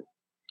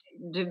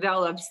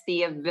develops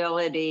the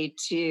ability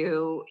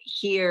to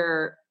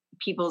hear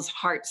people's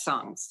heart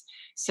songs.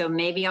 So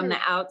maybe on the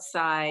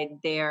outside,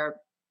 they're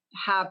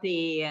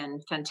happy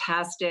and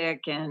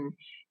fantastic and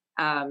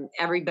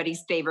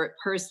everybody's favorite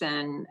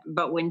person.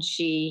 But when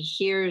she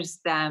hears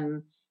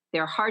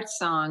their heart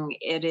song,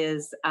 it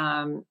is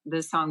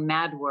the song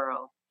Mad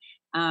World.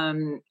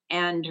 And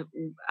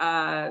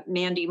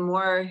Mandy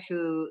Moore,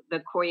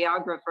 the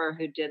choreographer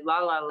who did La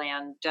La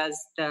Land, does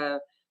the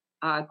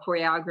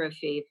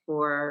choreography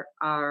for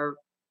our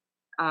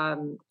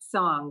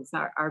songs,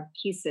 our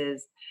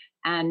pieces.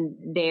 And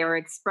they are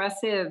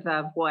expressive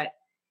of what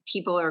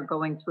people are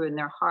going through in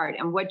their heart.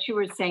 And what you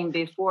were saying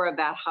before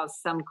about how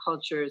some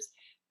cultures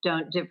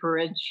don't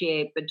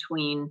differentiate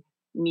between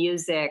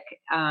music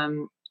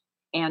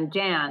and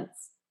dance,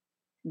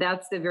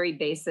 that's the very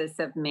basis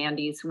of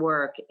Mandy's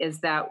work, is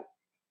that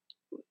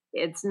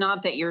it's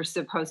not that you're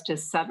supposed to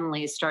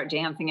suddenly start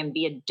dancing and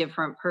be a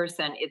different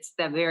person. It's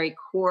the very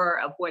core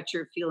of what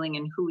you're feeling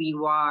and who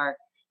you are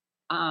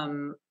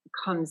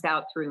comes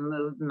out through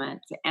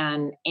movement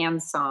and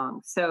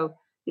song. So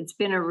it's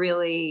been a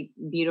really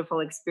beautiful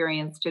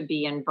experience to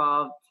be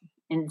involved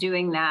in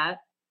doing that.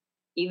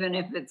 Even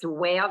if it's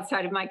way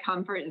outside of my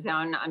comfort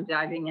zone, I'm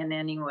diving in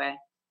anyway.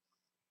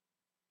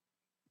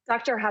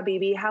 Dr.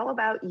 Habibi, how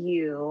about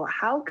you?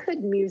 How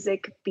could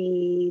music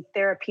be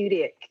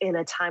therapeutic in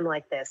a time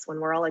like this when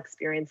we're all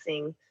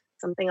experiencing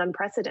something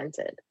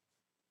unprecedented?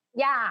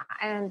 Yeah,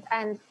 and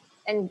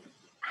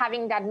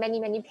having that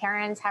many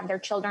parents have their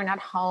children at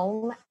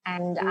home.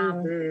 And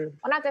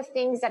one of the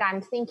things that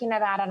I'm thinking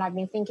about, and I've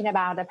been thinking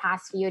about the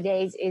past few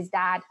days, is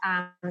that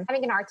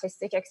having an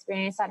artistic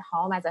experience at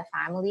home as a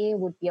family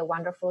would be a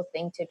wonderful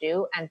thing to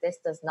do. And this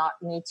does not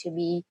need to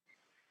be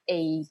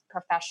a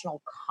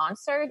professional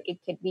concert. It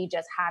could be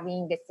just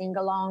having a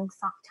sing-along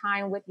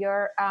time with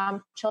your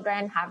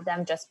children, have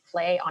them just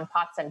play on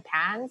pots and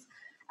pans.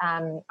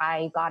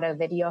 I got a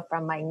video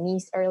from my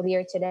niece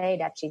earlier today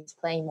that she's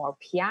playing more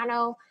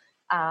piano,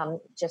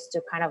 just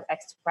to kind of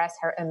express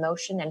her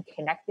emotion and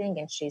connecting,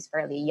 and she's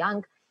fairly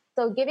young.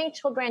 So giving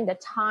children the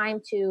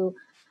time to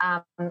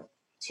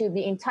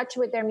be in touch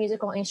with their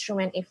musical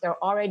instrument if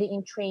they're already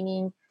in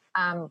training.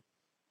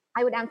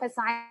 I would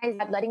emphasize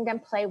that letting them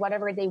play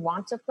whatever they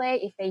want to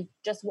play. If they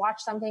just watch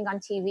something on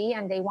TV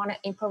and they want to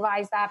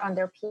improvise that on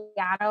their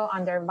piano,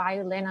 on their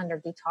violin, on their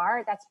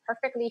guitar, that's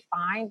perfectly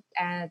fine.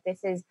 And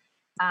this is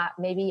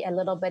maybe a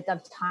little bit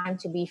of time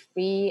to be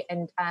free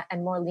and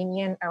more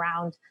lenient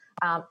around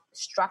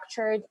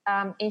structured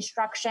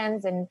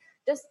instructions. And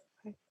just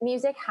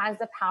music has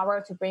the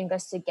power to bring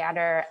us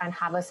together and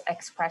have us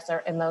express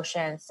our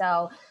emotions.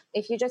 So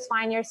if you just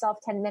find yourself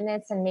 10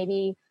 minutes and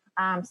maybe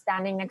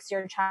standing next to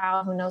your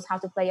child who knows how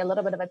to play a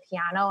little bit of a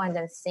piano and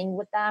then sing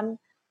with them,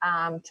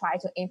 try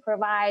to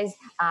improvise,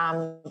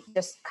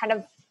 just kind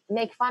of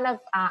make fun of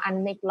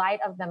and make light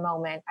of the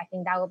moment. I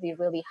think that would be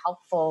really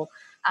helpful.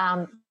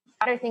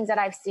 Other things that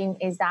I've seen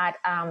is that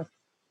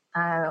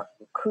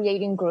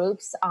creating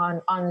groups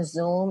on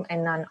Zoom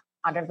and on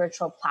other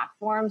virtual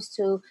platforms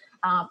to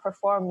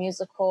perform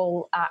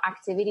musical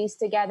activities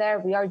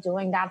together. We are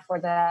doing that for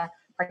the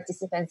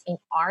participants in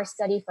our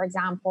study, for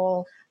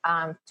example,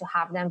 to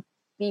have them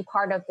be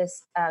part of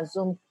this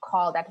Zoom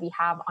call that we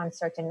have on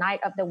certain night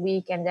of the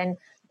week. And then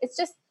it's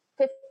just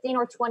 15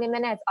 or 20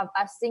 minutes of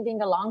us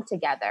singing along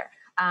together.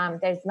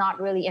 There's not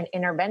really an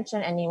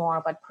intervention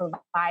anymore, but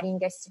providing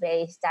a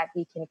space that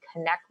we can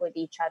connect with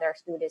each other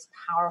through this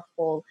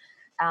powerful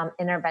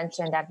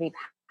intervention that we've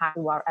had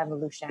through our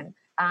evolution.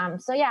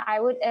 So yeah, I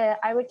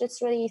would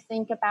just really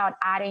think about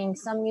adding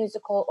some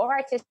musical or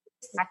artistic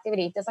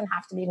activity. It doesn't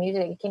have to be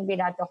music. It can be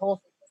that the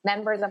whole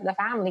members of the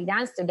family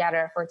dance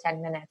together for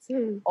 10 minutes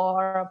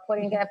or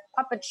putting a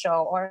puppet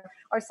show or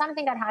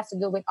something that has to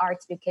do with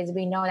arts, because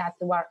we know that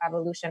through our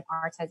evolution,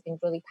 arts has been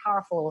really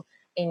powerful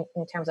in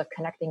terms of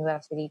connecting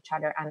us with each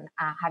other and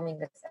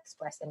having us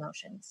express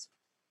emotions.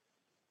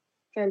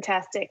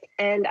 Fantastic.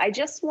 And I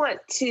just want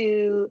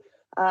to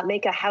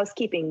make a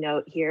housekeeping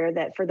note here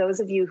that for those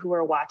of you who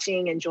are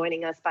watching and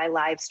joining us by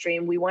live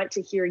stream, we want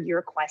to hear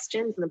your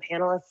questions, and the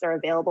panelists are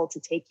available to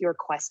take your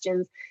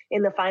questions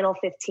in the final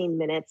 15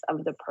 minutes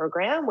of the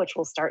program, which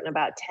will start in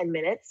about 10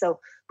 minutes. So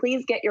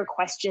please get your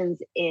questions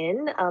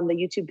in. The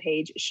YouTube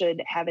page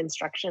should have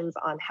instructions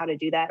on how to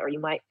do that, or you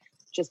might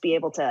just be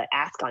able to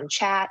ask on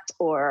chat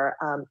or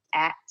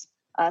at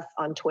us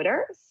on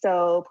Twitter.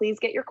 So please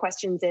get your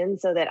questions in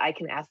so that I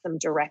can ask them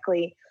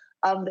directly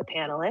of the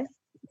panelists.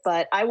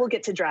 But I will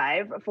get to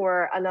drive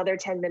for another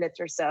 10 minutes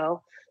or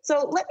so.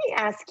 So let me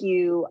ask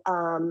you,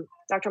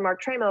 Dr.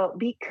 Mark Tramo,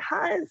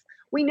 because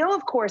we know,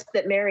 of course,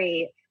 that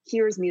Mary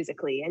hears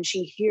musically, and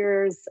she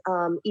hears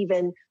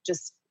even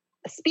just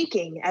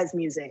speaking as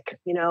music,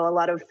 you know, a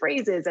lot of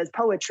phrases as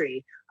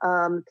poetry.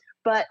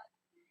 But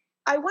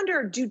I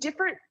wonder, do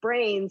different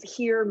brains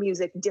hear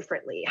music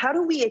differently? How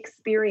do we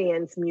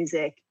experience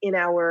music in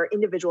our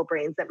individual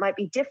brains that might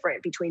be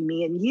different between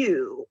me and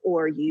you,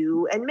 or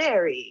you and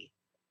Mary?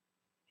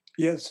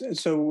 Yes,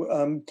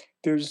 so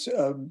there's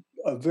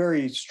a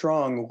very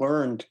strong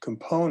learned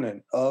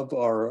component of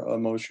our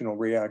emotional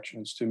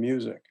reactions to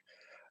music.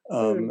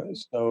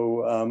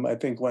 So I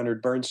think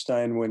Leonard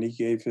Bernstein, when he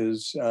gave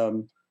his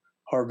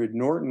Harvard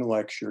Norton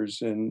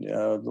lectures in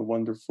the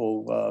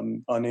wonderful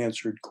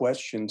Unanswered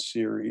Questions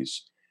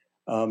series,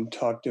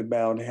 talked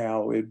about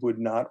how it would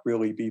not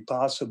really be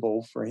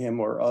possible for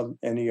him or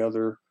any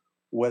other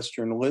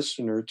Western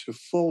listener to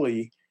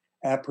fully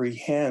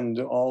apprehend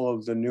all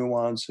of the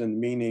nuance and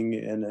meaning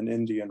in an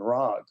Indian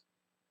rag.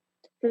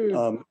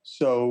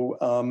 So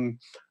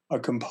a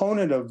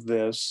component of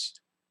this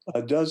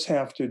does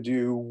have to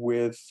do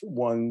with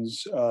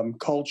one's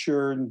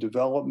culture,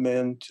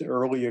 development,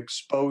 early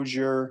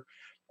exposure,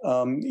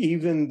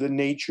 even the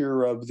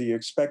nature of the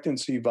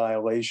expectancy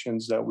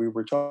violations that we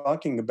were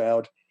talking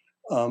about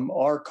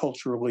are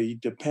culturally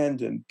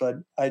dependent. But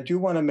I do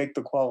want to make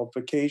the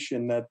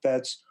qualification that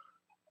that's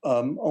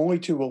only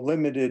to a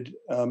limited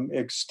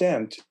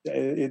extent.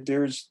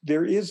 There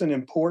is an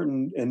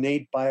important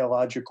innate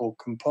biological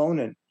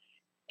component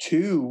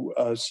to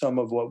some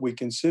of what we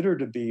consider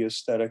to be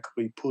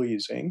aesthetically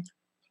pleasing.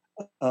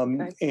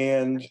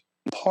 And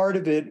part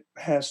of it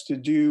has to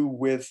do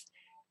with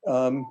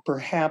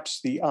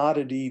perhaps the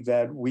oddity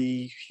that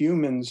we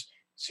humans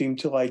seem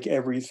to like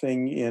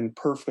everything in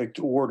perfect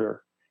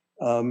order.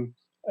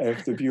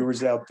 If the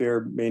viewers out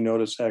there may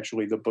notice,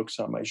 actually, the books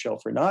on my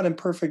shelf are not in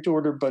perfect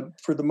order, but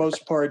for the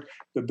most part,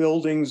 the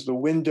buildings, the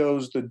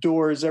windows, the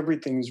doors,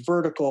 everything's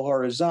vertical,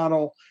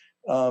 horizontal.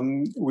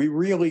 We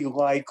really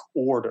like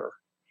order.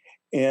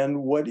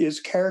 And what is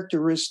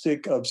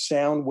characteristic of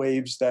sound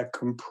waves that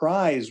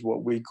comprise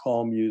what we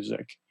call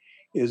music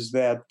is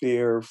that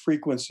their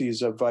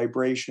frequencies of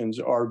vibrations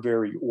are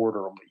very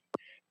orderly.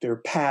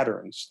 They're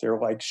patterns, they're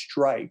like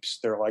stripes,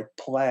 they're like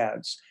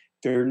plaids.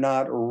 They're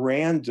not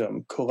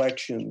random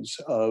collections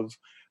of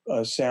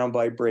sound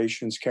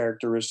vibrations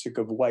characteristic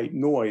of white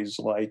noise,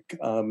 like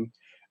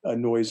a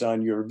noise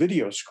on your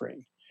video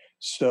screen.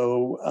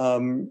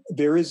 So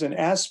there is an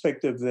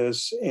aspect of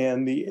this,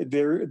 and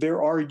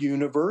there are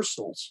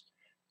universals.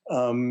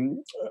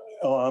 Some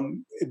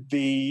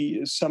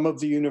of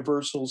the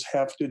universals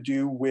have to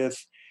do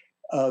with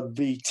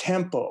the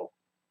tempo.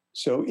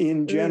 So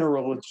in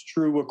general, it's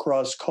true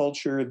across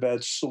culture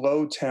that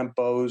slow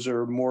tempos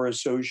are more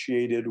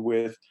associated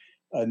with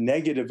a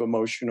negative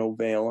emotional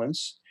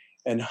valence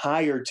and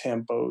higher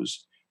tempos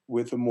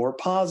with a more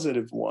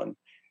positive one.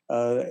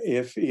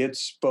 If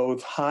it's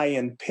both high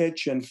in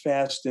pitch and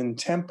fast in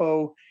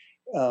tempo,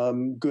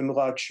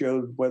 Gundlach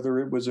showed whether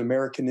it was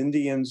American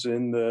Indians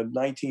in the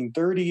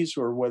 1930s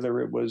or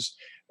whether it was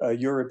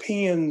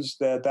Europeans,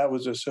 that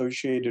was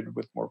associated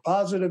with more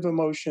positive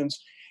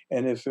emotions.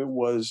 And if it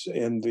was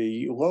in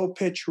the low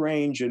pitch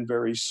range and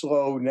very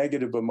slow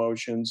negative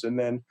emotions. And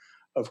then,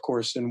 of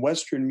course, in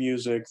Western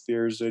music,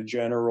 there's a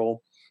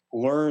general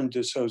learned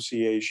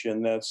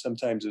association that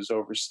sometimes is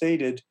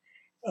overstated,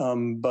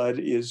 but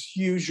is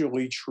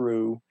usually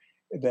true,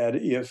 that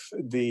if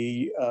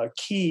the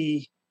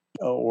key,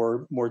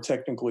 or more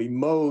technically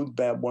mode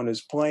that one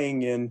is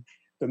playing in,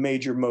 the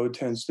major mode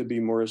tends to be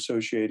more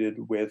associated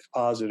with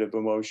positive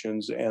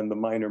emotions and the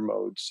minor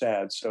mode,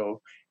 sad. So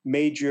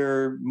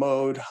major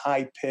mode,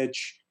 high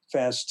pitch,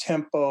 fast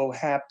tempo,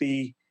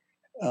 happy,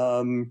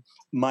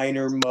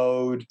 minor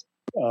mode,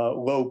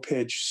 low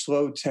pitch,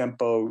 slow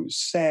tempo,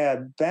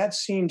 sad. That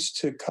seems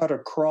to cut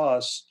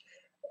across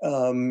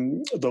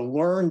the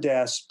learned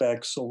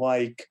aspects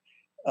like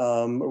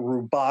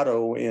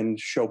rubato in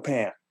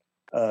Chopin.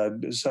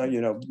 So,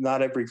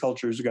 not every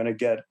culture is going to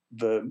get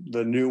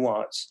the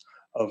nuance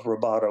of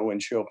rubato in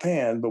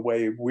Chopin the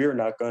way we're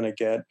not going to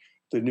get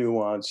the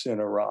nuance in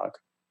a rag.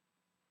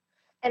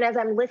 And as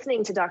I'm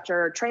listening to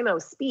Dr. Tramo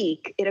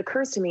speak, it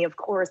occurs to me, of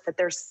course, that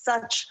there's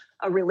such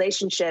a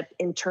relationship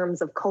in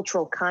terms of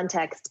cultural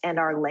context and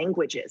our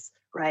languages,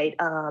 right?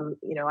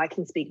 I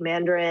can speak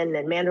Mandarin,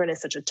 and Mandarin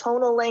is such a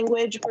tonal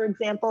language, for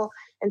example.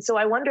 And so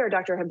I wonder,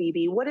 Dr.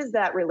 Habibi, what is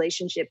that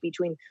relationship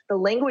between the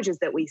languages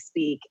that we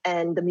speak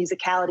and the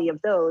musicality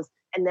of those,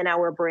 and then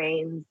our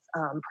brains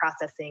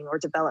processing or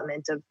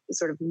development of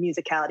sort of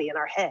musicality in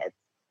our heads?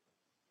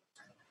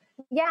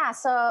 Yeah,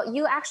 so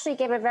you actually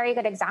gave a very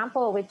good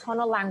example with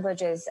tonal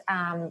languages.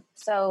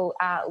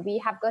 We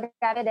have good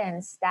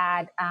evidence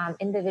that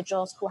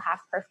individuals who have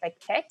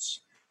perfect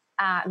pitch,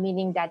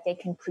 meaning that they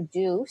can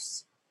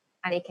produce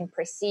and they can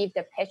perceive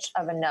the pitch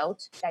of a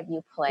note that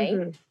you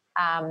play,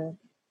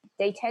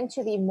 they tend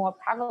to be more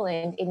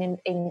prevalent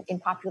in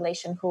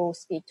population who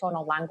speak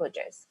tonal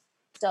languages.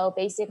 So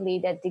basically,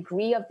 the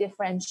degree of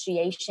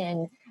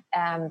differentiation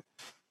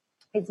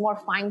is more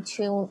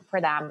fine-tuned for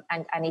them,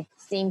 and it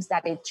seems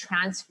that it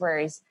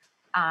transfers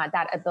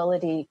that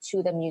ability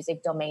to the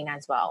music domain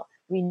as well.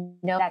 We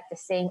know that the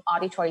same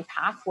auditory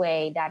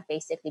pathway that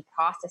basically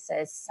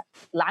processes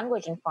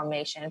language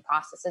information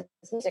processes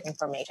music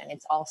information.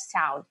 It's all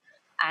sound.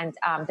 And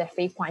the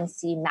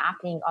frequency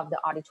mapping of the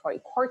auditory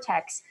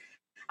cortex,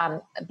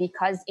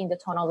 because in the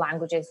tonal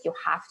languages, you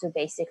have to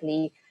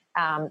basically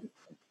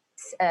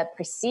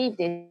perceive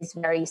this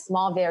very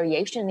small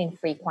variation in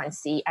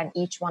frequency, and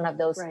each one of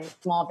those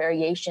small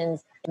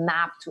variations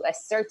map to a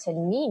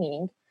certain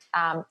meaning.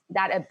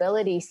 That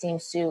ability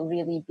seems to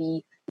really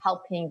be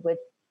helping with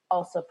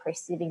also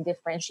perceiving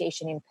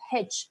differentiation in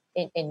pitch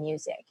in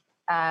music.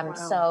 Wow.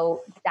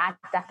 So that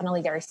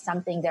definitely, there is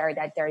something there,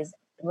 that there is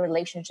a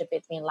relationship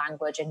between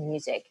language and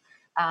music.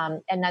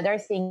 Another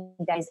thing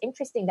that is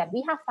interesting that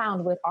we have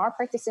found with our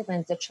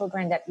participants, the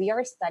children that we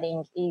are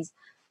studying, is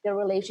the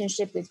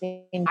relationship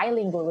between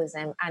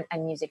bilingualism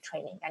and music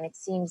training. And it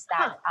seems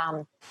that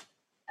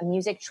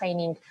music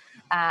training,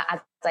 as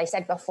I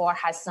said before,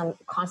 has some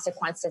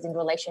consequences in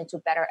relation to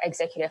better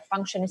executive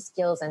function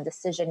skills and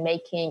decision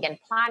making and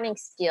planning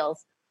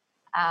skills.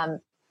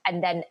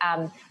 And then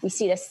we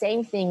see the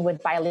same thing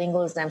with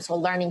bilingualism. So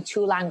learning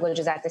two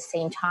languages at the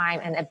same time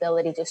and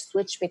ability to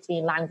switch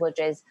between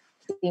languages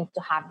seem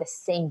to have the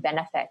same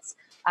benefits.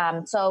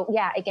 So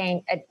yeah,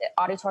 again,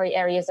 auditory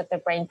areas of the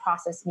brain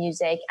process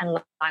music and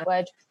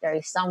language. There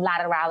is some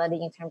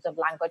laterality in terms of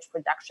language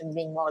production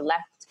being more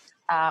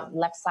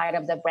left side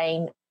of the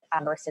brain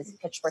versus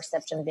pitch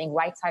perception being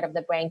right side of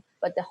the brain.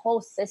 But the whole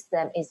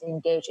system is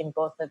engaged in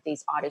both of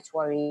these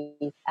auditory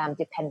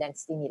dependent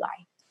stimuli.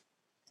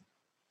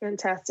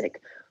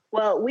 Fantastic.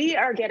 Well, we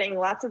are getting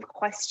lots of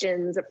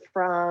questions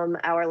from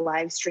our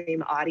live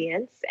stream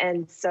audience.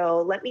 And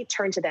so let me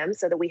turn to them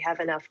so that we have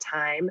enough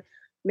time.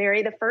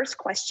 Mary, the first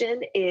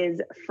question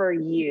is for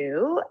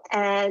you.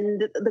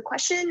 And the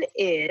question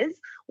is,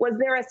 was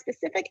there a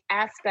specific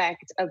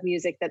aspect of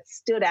music that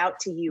stood out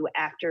to you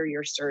after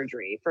your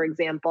surgery? For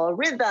example,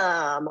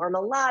 rhythm or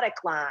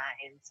melodic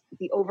lines,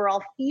 the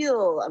overall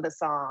feel of a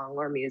song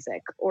or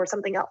music, or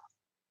something else?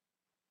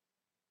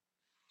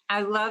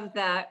 I love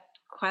that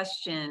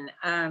question.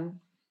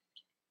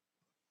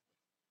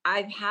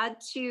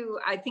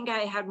 I think I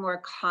had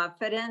more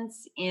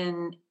confidence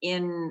in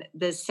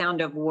the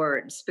sound of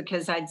words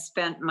because I'd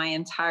spent my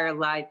entire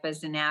life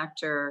as an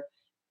actor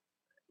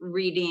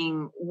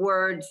reading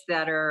words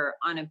that are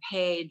on a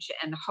page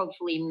and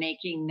hopefully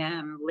making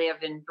them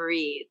live and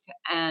breathe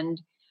and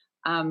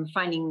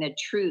finding the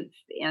truth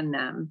in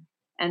them.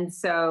 And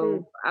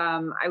so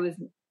I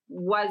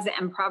was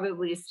and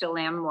probably still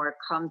am more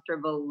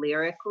comfortable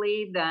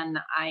lyrically than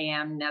I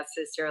am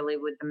necessarily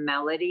with the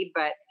melody.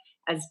 But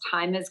as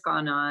time has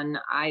gone on,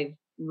 I've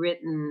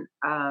written,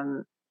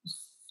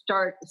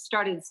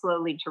 started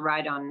slowly to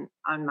write on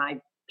my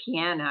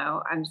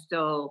piano. I'm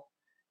still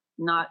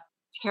not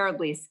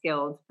terribly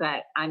skilled,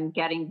 but I'm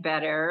getting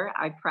better.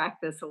 I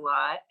practice a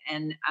lot,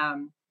 and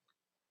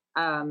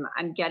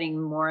I'm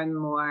getting more and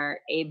more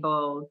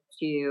able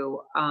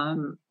to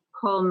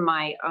pull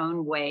my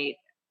own weight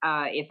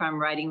if I'm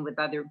writing with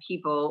other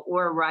people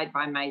or write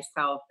by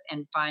myself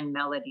and find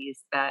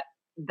melodies that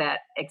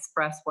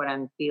express what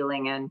I'm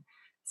feeling and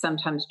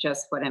sometimes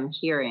just what I'm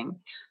hearing.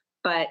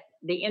 But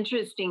the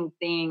interesting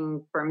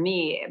thing for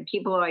me,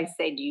 people always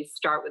say, do you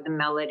start with the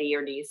melody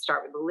or do you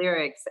start with the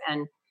lyrics?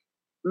 And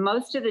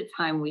most of the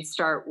time we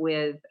start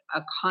with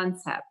a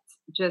concept,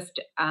 just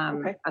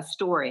a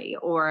story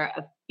or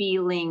a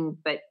feeling,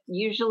 but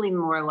usually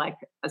more like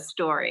a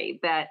story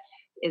that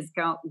is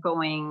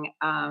going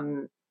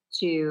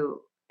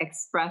to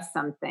express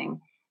something.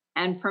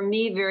 And for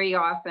me, very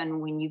often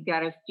when you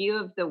get a few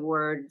of the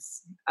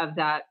words of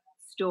that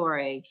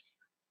story,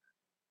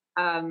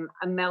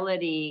 a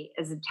melody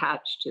is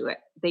attached to it.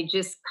 They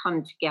just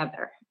come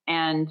together.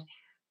 And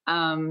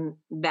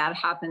that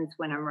happens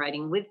when I'm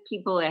writing with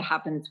people. It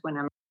happens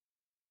when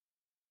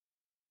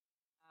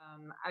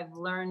I've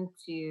learned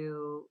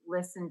to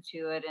listen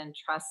to it and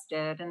trust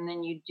it. And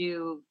then you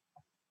do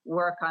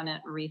work on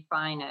it and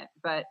refine it.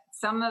 But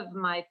some of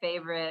my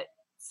favorite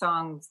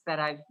songs that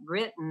I've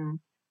written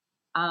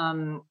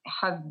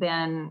have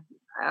been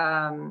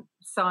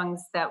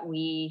songs that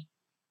we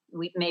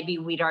maybe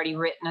we'd already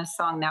written a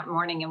song that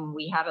morning and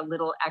we had a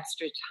little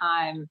extra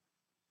time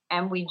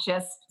and we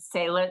just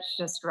say, let's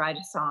just write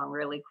a song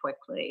really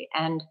quickly.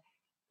 And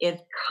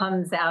it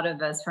comes out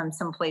of us from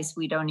someplace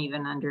we don't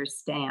even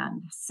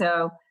understand.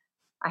 So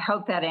I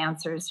hope that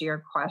answers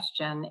your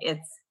question.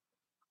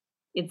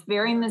 It's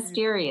very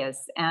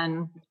mysterious.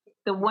 And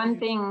the one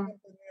thing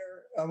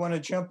I want to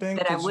jump in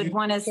that I would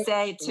want to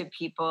say to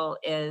people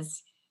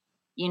is,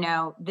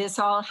 this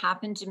all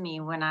happened to me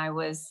when I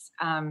was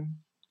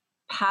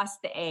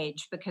past the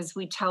age, because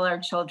we tell our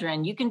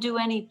children, you can do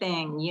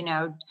anything,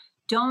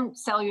 don't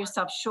sell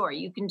yourself short,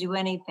 you can do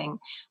anything.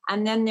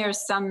 And then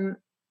there's some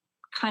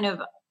kind of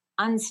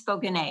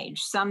unspoken age,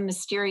 some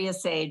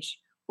mysterious age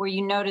where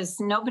you notice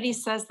nobody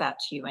says that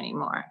to you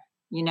anymore.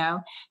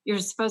 You're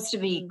supposed to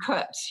be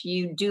cooked.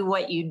 You do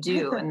what you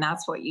do, and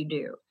that's what you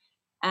do.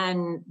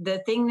 And the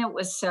thing that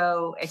was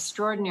so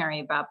extraordinary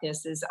about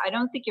this is I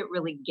don't think it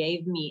really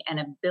gave me an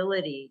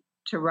ability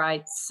to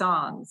write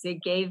songs.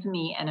 It gave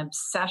me an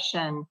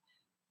obsession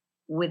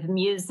with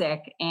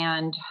music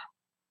and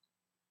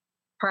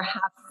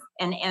perhaps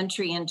an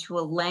entry into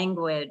a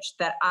language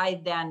that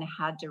I then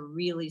had to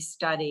really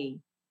study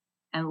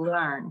and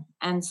learn.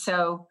 And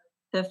so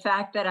the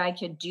fact that I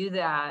could do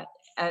that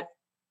at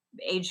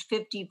age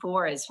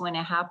 54 is when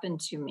it happened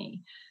to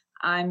me.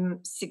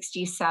 I'm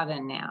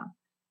 67 now.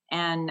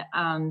 And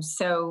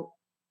so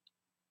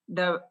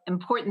the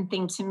important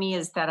thing to me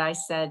is that I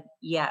said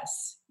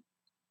yes,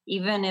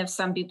 even if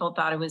some people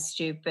thought it was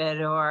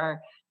stupid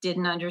or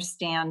didn't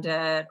understand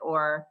it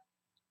or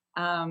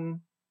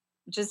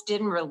just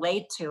didn't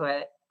relate to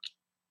it.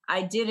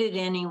 I did it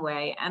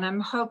anyway. And I'm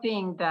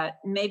hoping that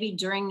maybe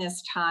during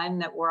this time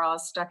that we're all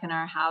stuck in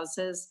our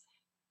houses,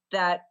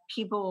 that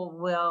people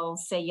will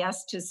say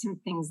yes to some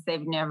things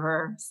they've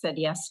never said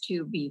yes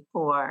to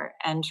before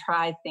and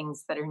try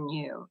things that are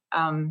new.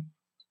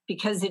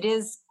 Because it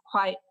is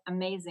quite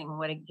amazing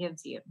what it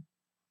gives you.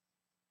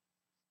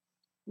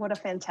 What a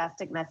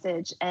fantastic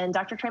message. And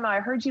Dr. Tramo, I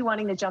heard you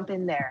wanting to jump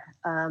in there.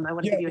 I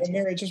want to give you a chance.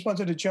 Mary, I just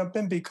wanted to jump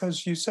in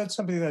because you said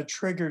something that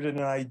triggered an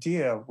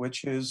idea,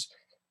 which is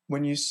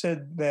when you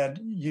said that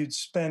you'd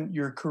spent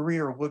your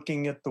career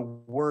looking at the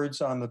words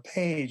on the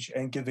page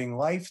and giving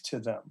life to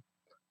them.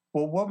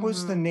 Well, what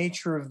was the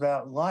nature of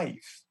that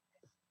life?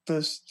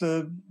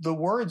 The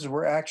words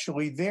were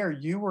actually there.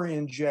 You were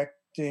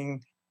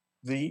injecting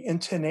the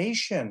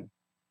intonation,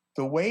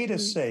 the way to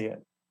say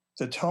it,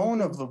 the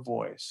tone of the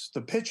voice,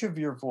 the pitch of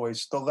your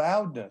voice, the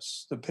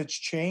loudness, the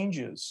pitch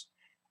changes,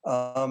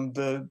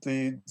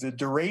 the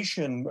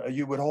duration.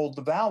 You would hold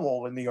the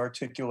vowel in the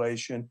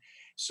articulation.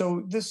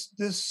 So this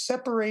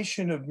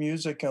separation of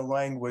music and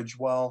language,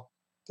 while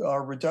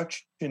our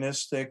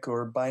reductionistic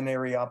or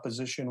binary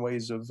opposition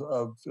ways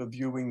of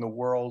viewing the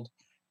world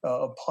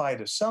apply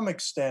to some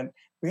extent,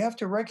 we have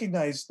to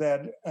recognize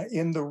that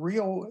in the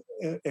real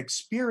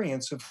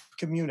experience of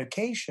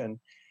communication,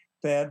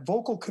 that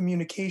vocal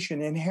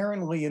communication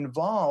inherently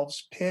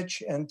involves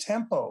pitch and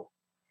tempo.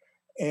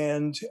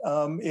 And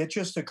it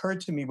just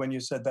occurred to me when you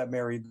said that,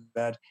 Mary,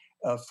 that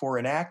for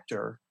an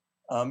actor,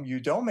 you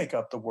don't make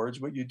up the words.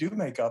 What you do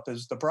make up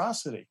is the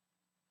prosody.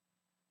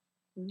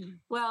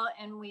 Well,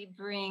 and we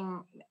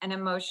bring an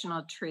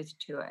emotional truth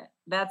to it.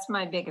 That's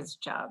my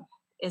biggest job,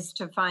 is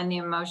to find the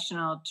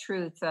emotional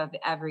truth of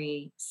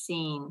every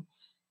scene.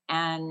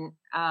 And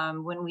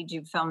when we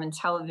do film and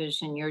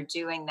television, you're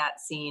doing that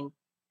scene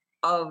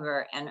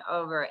over and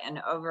over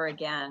and over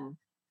again.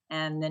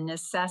 And the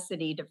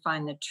necessity to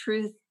find the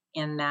truth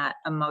in that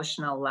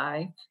emotional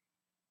life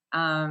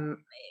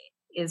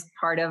is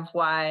part of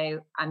why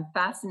I'm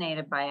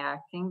fascinated by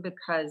acting,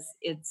 because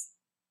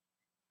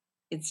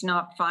it's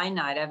not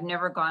finite. I've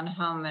never gone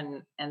home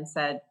and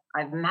said,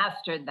 I've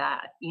mastered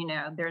that. You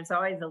know, there's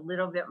always a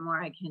little bit more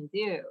I can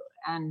do.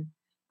 And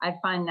I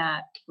find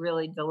that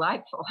really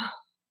delightful.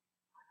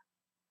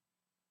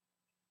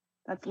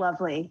 That's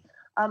lovely.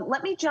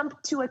 Let me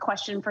jump to a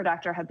question for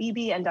Dr.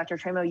 Habibi, and Dr.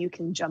 Tramo, you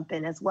can jump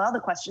in as well.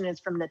 The question is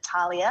from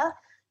Natalia.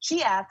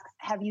 She asks,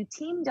 have you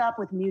teamed up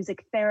with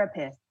music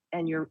therapists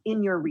in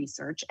your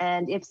research?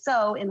 And if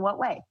so, in what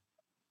way?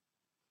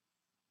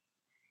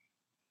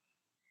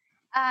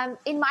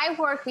 In my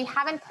work, we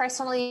haven't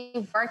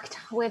personally worked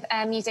with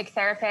a music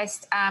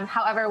therapist.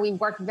 However, we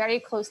work very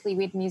closely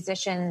with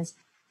musicians.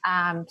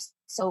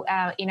 So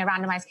in a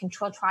randomized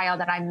control trial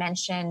that I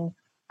mentioned,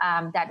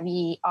 that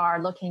we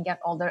are looking at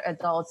older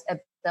adults'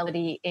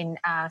 ability in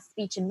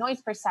speech and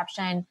noise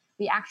perception,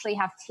 we actually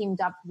have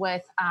teamed up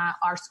with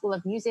our School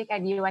of Music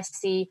at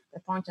USC, the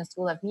Thornton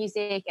School of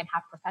Music, and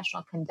have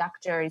professional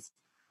conductors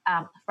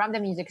from the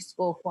music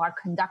school who are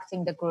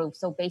conducting the group.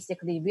 So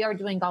basically, we are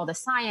doing all the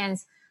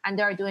science and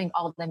they're doing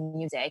all the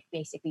music,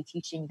 basically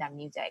teaching them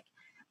music.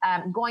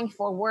 Going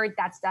forward,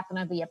 that's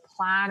definitely a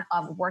plan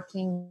of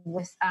working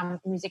with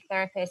music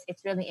therapists.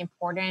 It's really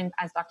important,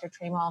 as Dr.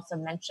 Tramo also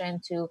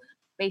mentioned, to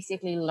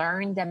basically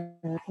learn the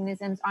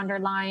mechanisms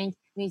underlying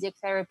music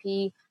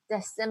therapy,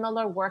 the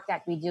similar work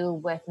that we do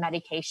with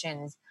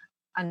medications,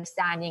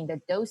 understanding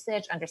the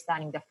dosage,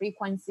 understanding the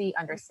frequency,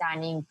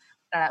 understanding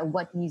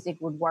what music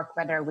would work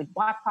better with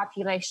what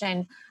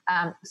population.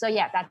 So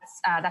yeah,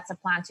 that's a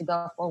plan to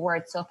go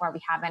forward. So far,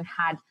 we haven't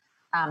had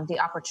the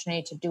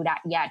opportunity to do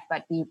that yet,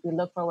 but we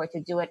look forward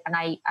to do it.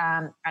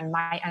 And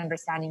my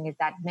understanding is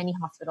that many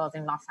hospitals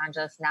in Los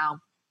Angeles now,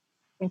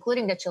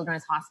 including the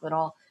Children's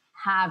Hospital,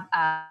 have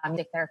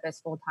music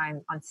therapists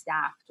full-time on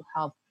staff to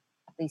help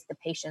at least the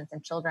patients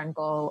and children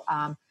go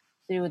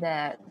through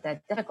the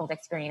difficult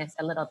experience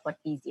a little bit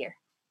easier.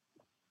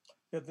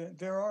 Yeah,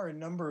 there are a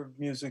number of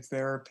music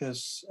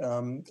therapists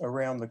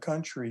around the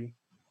country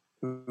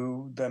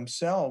who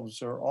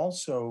themselves are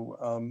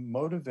also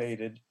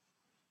motivated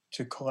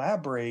to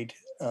collaborate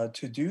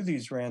to do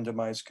these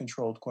randomized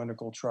controlled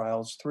clinical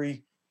trials.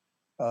 Three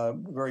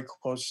very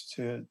close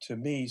to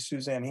me,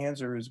 Suzanne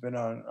Hanser, who's been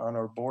on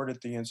our board at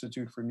the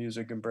Institute for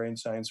Music and Brain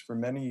Science for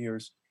many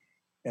years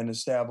and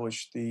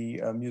established the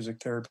music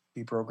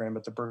therapy program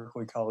at the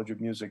Berklee College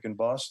of Music in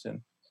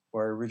Boston,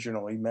 where I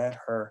originally met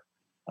her.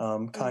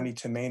 Connie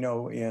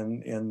Tomeno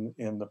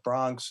in the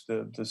Bronx,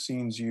 the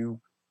scenes you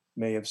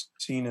may have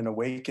seen in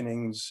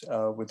Awakenings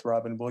with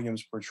Robin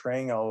Williams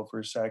portraying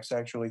Oliver Sacks,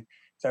 actually,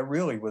 that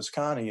really was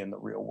Connie in the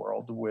real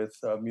world with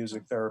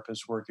music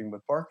therapists working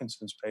with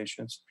Parkinson's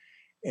patients.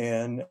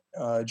 And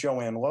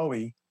Joanne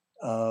Lowy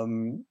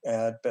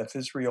at Beth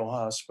Israel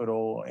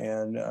Hospital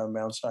and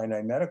Mount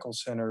Sinai Medical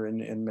Center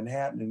in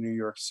Manhattan in New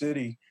York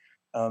City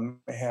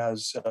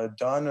has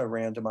done a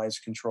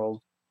randomized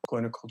controlled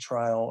clinical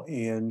trial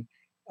in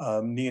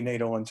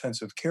neonatal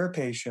intensive care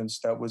patients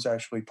that was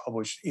actually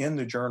published in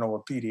the Journal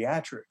of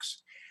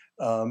Pediatrics.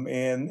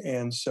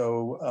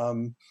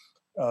 So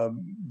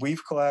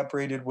we've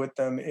collaborated with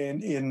them.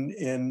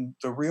 In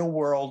the real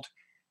world,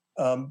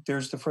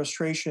 there's the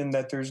frustration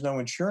that there's no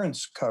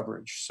insurance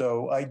coverage.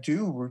 So I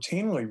do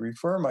routinely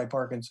refer my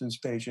Parkinson's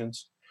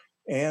patients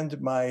and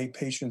my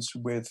patients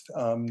with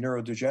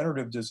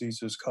neurodegenerative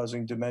diseases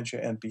causing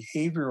dementia and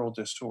behavioral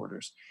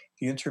disorders,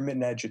 the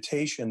intermittent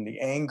agitation, the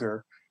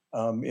anger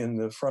in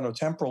the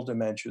frontotemporal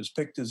dementias,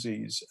 pick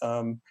disease,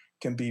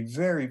 can be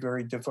very,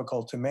 very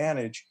difficult to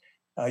manage.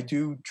 I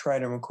do try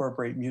to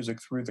incorporate music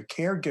through the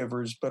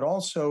caregivers, but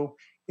also,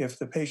 if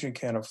the patient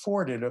can't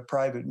afford it, a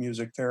private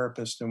music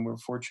therapist, and we're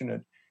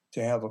fortunate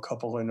to have a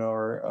couple in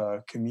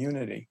our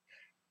community.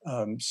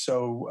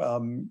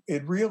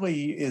 It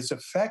really is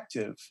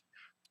effective.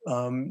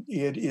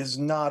 It is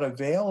not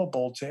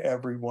available to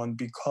everyone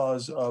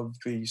because of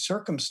the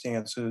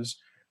circumstances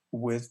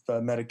with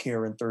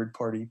Medicare and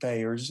third-party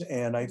payers.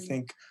 And I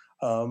think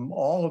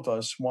all of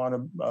us want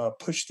to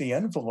push the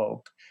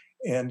envelope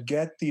and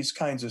get these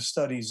kinds of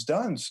studies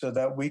done so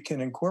that we can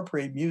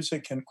incorporate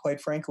music and, quite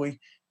frankly,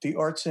 the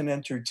arts and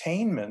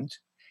entertainment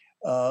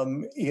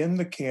in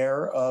the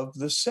care of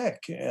the sick,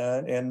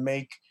 and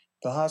make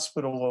the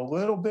hospital a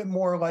little bit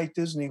more like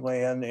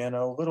Disneyland and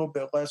a little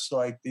bit less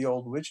like the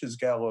old witches'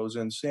 gallows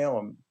in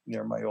Salem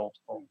near my old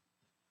home.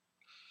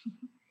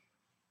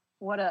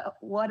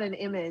 What an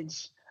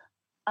image.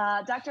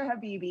 Dr.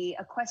 Habibi,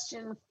 a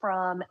question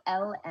from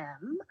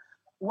LM.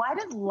 Why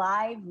does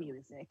live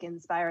music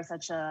inspire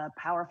such a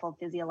powerful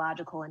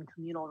physiological and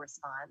communal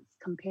response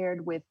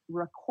compared with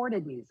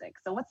recorded music?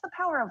 So what's the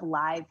power of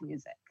live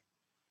music?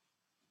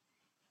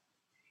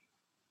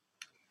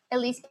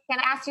 Elise, can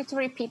I ask you to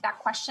repeat that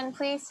question,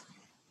 please?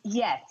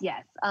 Yes.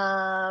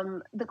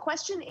 The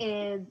question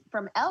is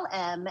from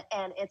LM,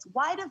 and it's,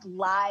 why does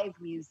live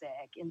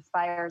music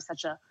inspire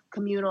such a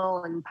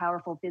communal and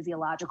powerful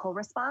physiological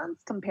response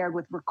compared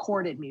with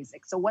recorded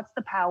music? So what's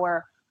the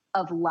power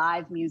of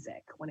live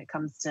music when it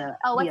comes to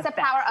what's the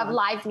power of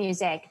live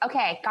music?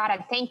 Okay, got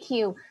it. Thank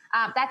you.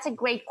 That's a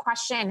great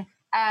question.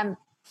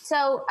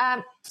 So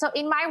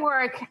in my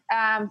work,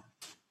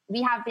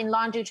 we have been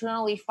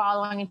longitudinally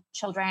following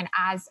children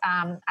as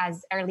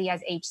early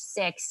as age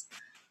 6.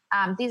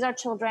 These are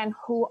children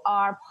who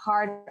are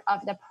part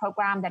of the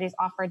program that is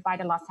offered by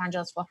the Los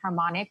Angeles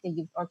Philharmonic, the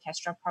youth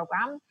orchestra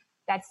program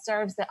that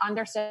serves the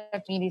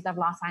underserved communities of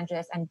Los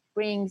Angeles and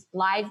brings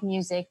live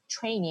music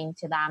training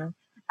to them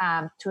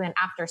to an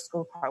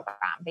after-school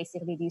program.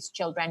 Basically, these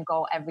children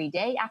go every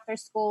day after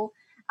school.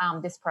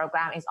 This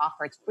program is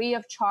offered free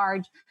of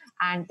charge,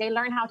 and they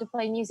learn how to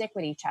play music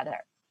with each other.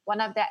 One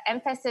of the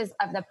emphasis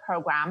of the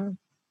program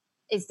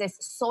is this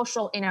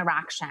social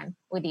interaction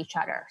with each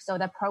other. So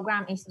the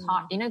program is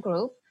taught in a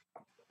group.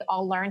 They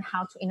all learn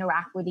how to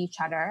interact with each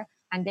other.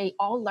 And they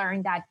all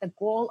learn that the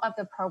goal of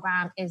the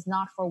program is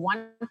not for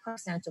one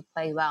person to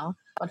play well,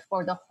 but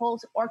for the whole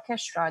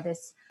orchestra,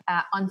 this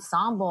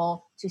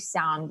ensemble, to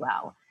sound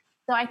well.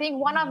 So I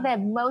think one of the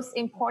most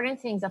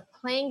important things of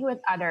playing with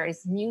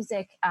others,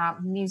 music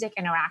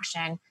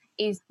interaction,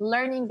 is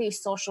learning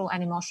these social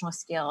and emotional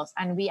skills.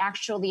 And we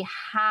actually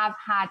have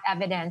had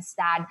evidence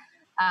that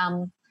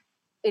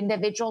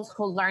individuals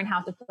who learn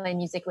how to play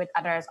music with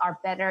others are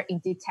better in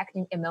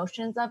detecting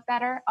emotions of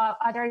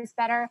others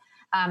better.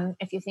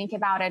 If you think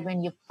about it,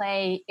 when you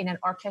play in an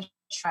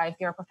orchestra, if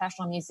you're a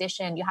professional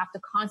musician, you have to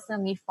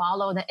constantly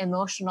follow the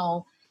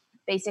emotional,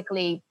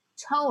 basically,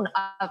 tone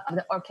of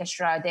the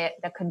orchestra,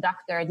 the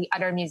conductor, the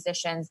other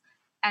musicians.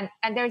 And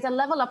there's a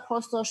level of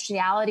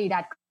prosociality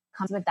that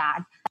comes with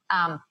that.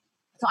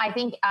 So I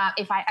think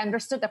if I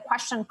understood the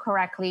question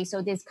correctly,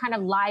 so this kind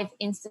of live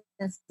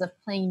instances of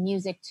playing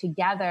music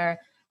together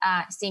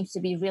seems to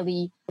be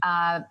really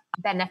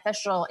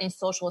beneficial in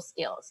social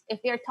skills. If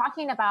you're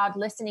talking about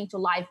listening to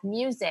live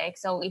music,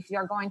 so if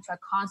you're going to a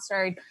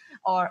concert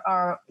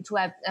or to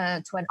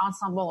an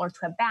ensemble or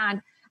to a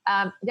band,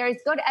 there is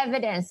good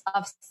evidence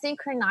of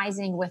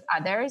synchronizing with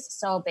others.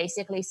 So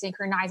basically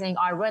synchronizing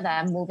our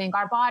rhythm, moving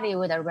our body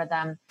with a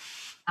rhythm,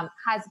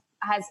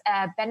 has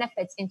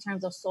benefits in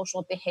terms of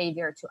social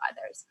behavior to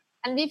others.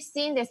 And we've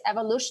seen this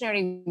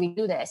evolutionary, we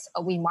do this.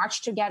 We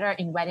march together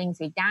in weddings,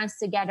 we dance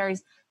together,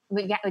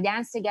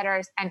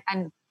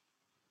 and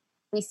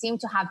we seem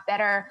to have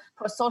better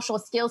prosocial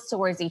skills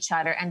towards each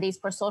other. And these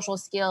prosocial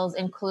skills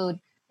include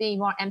being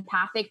more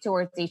empathic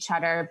towards each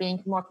other,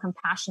 being more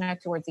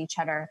compassionate towards each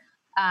other.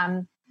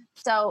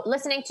 So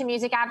listening to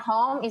music at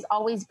home is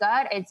always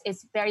good.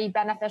 It's very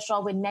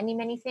beneficial with many,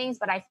 many things.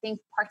 But I think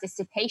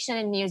participation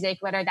in music,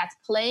 whether that's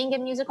playing a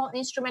musical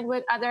instrument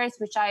with others,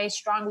 which I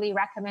strongly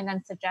recommend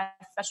and suggest,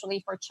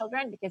 especially for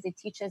children, because it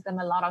teaches them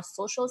a lot of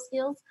social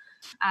skills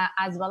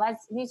as well as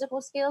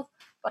musical skills,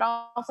 but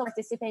also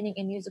participating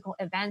in musical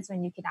events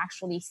when you can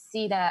actually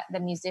see the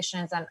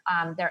musicians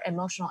and their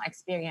emotional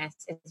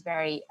experience is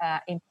very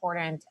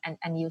important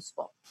and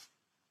useful.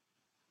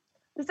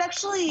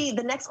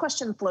 The next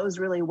question flows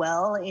really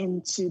well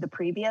into the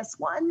previous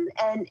one.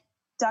 And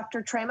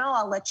Dr. Tramo,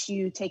 I'll let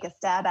you take a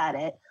stab at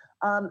it.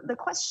 The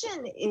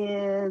question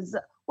is,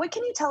 What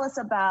can you tell us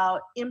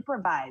about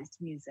improvised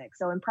music?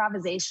 So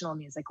improvisational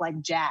music like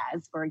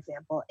jazz, for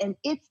example, and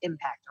its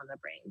impact on the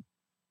brain.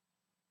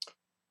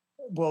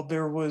 Well,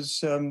 there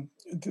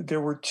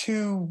were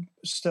two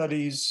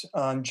studies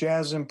on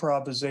jazz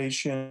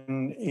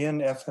improvisation in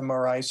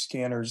fMRI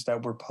scanners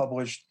that were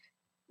published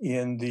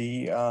in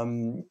the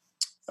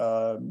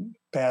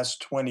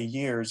past 20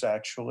 years,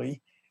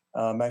 actually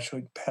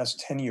past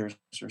 10 years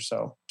or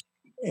so,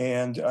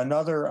 and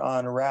another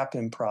on rap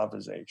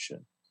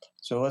improvisation.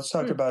 So let's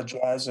talk about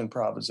jazz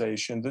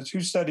improvisation. The two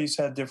studies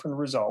had different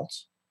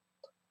results.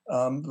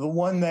 The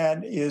one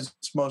that is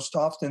most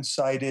often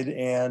cited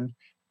and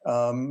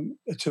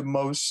to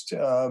most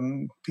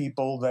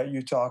people that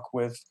you talk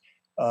with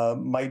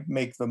might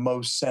make the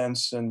most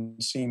sense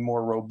and seem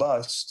more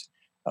robust,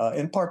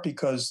 in part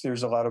because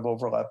there's a lot of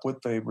overlap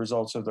with the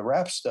results of the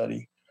rap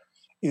study,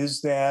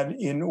 is that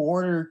in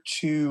order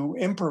to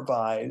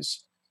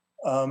improvise,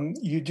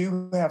 you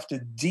do have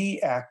to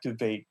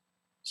deactivate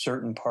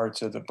certain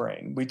parts of the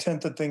brain. We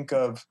tend to think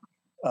of,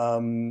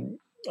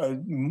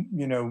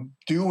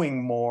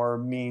 doing more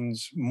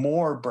means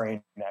more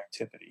brain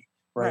activity,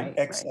 right?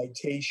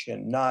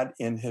 Excitation, not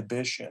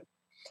inhibition.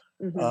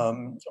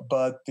 Mm-hmm.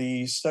 But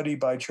the study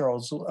by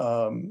Charles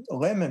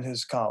Lim and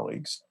his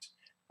colleagues,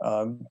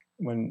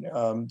 when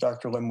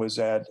Dr. Lim was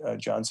at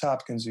Johns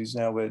Hopkins, he's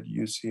now at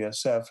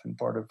UCSF and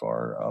part of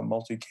our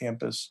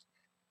multi-campus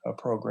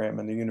program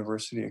in the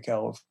University of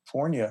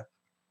California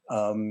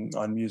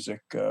on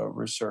music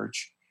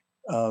research.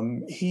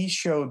 He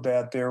showed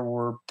that there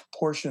were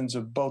portions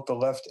of both the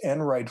left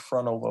and right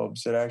frontal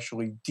lobes that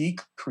actually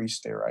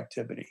decreased their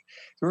activity.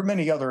 There were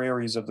many other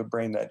areas of the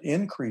brain that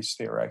increased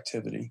their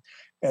activity.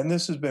 And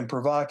this has been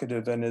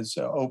provocative and is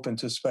open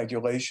to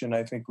speculation.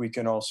 I think we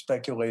can all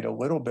speculate a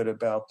little bit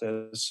about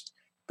this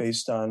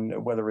based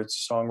on whether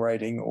it's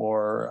songwriting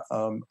or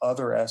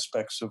other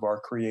aspects of our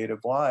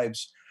creative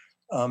lives.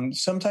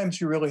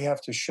 Sometimes you really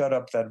have to shut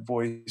up that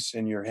voice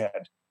in your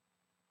head.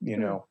 You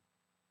know,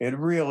 it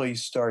really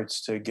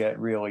starts to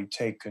really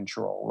take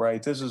control,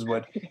 right? This is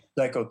what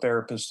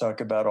psychotherapists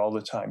talk about all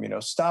the time.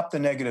 Stop the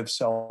negative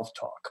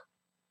self-talk.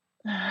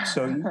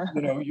 So,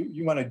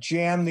 you want to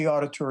jam the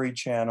auditory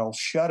channel,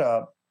 shut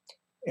up,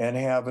 and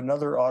have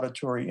another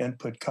auditory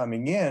input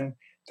coming in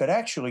that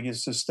actually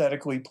is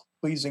aesthetically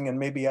pleasing and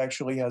maybe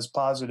actually has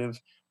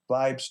positive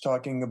vibes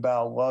talking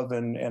about love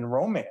and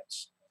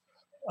romance.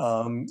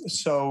 There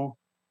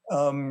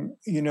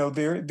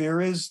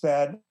is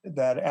that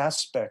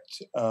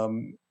aspect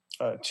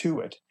to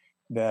it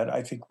that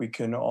I think we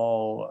can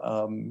all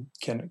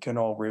can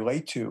all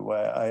relate to.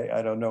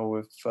 I don't know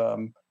if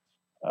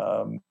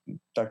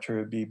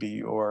Dr.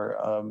 Habibi or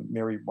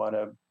Mary want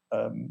to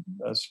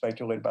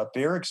speculate about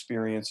their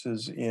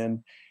experiences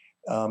in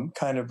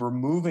kind of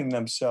removing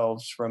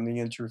themselves from the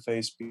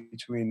interface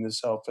between the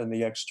self and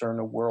the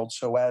external world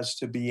so as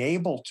to be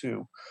able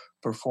to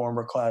perform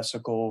a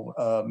classical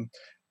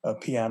a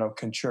piano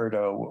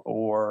concerto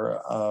or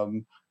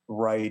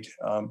write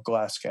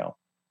Glasgow.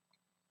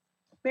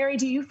 Mary,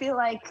 do you feel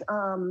like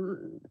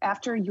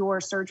after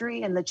your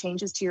surgery and the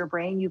changes to your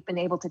brain, you've been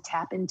able to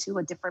tap into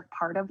a different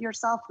part of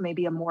yourself,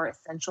 maybe a more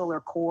essential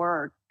or core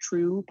or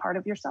true part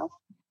of yourself?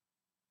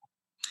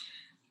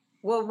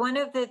 Well, one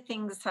of the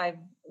things I've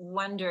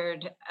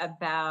wondered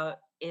about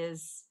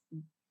is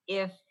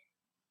if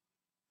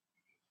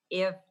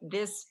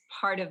this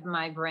part of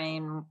my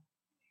brain,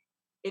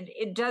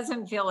 it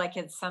doesn't feel like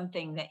it's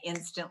something that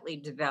instantly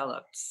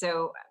developed.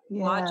 So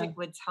logic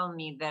would tell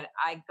me that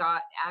I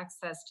got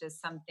access to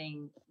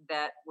something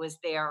that was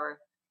there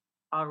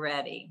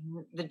already.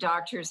 The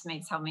doctors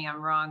may tell me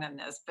I'm wrong on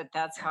this, but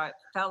that's how it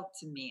felt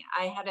to me.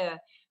 I had a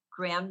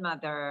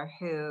grandmother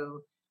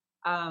who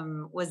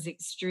was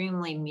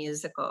extremely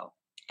musical.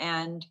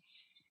 And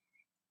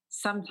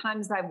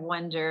sometimes I've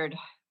wondered,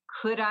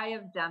 could I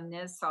have done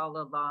this all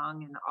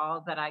along? And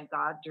all that I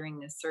got during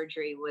the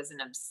surgery was an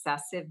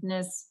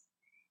obsessiveness.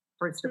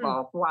 First of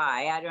all,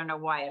 why? I don't know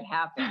why it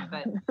happened,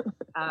 but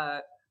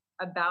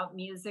about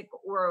music,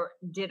 or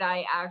did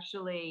I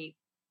actually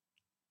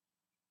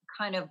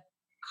kind of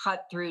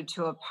cut through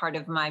to a part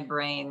of my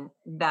brain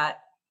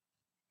that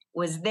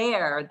was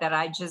there that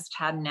I just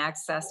hadn't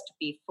accessed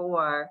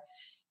before?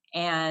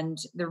 And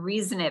the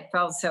reason it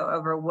felt so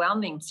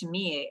overwhelming to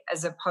me,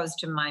 as opposed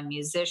to my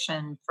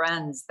musician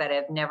friends that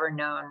have never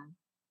known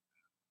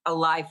a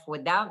life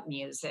without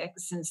music,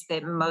 since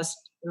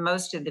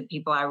most of the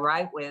people I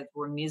write with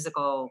were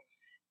musical,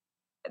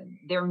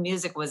 their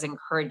music was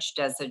encouraged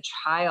as a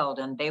child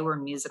and they were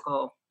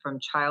musical from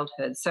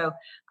childhood. So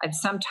I've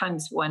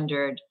sometimes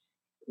wondered,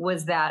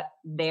 was that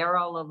there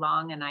all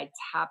along and I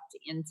tapped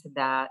into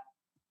that?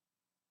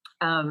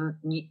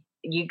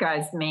 You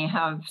guys may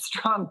have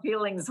strong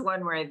feelings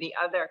one way or the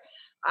other.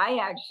 I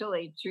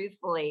actually,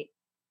 truthfully,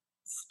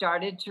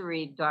 started to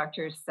read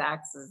Dr.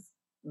 Sacks's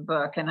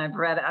book, and I've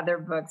read other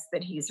books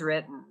that he's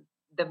written.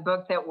 The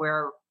book that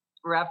we're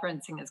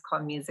referencing is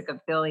called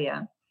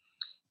Musicophilia.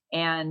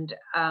 And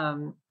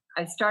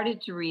I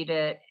started to read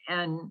it,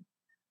 and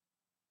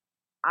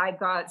I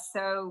got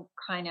so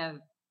kind of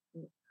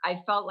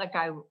I felt like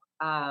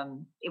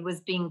it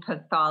was being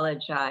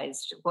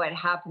pathologized. What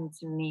happened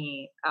to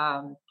me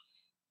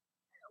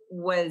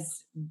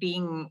was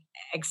being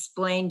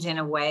explained in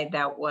a way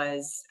that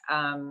was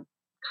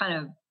kind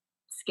of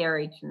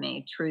scary to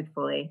me,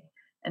 truthfully.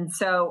 And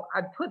so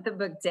I put the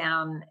book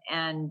down,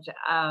 and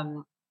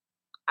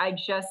I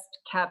just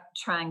kept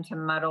trying to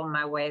muddle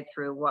my way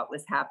through what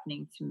was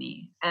happening to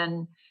me.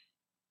 And,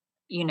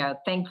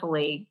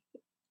 thankfully,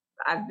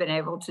 I've been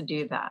able to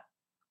do that.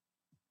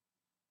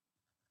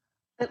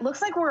 It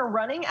looks like we're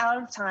running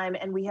out of time,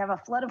 and we have a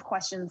flood of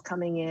questions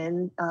coming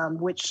in,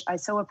 which I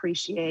so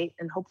appreciate.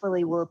 And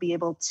hopefully we'll be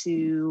able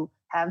to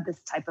have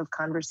this type of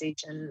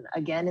conversation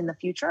again in the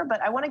future.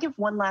 But I want to give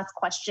one last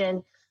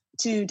question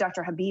to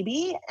Dr.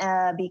 Habibi,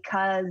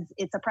 because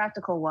it's a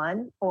practical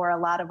one for a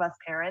lot of us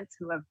parents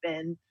who have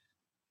been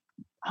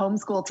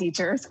homeschool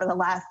teachers for the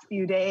last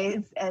few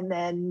days, and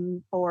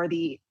then for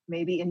the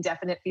maybe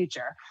indefinite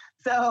future.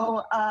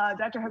 So,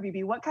 Dr.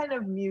 Habibi, what kind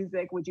of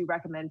music would you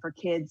recommend for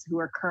kids who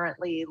are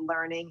currently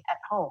learning at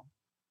home?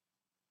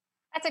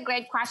 That's a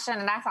great question.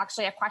 And that's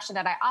actually a question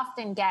that I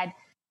often get.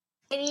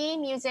 Any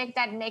music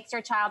that makes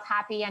your child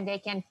happy and they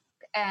can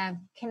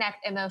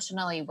connect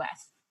emotionally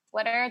with.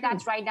 Whether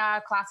that's right now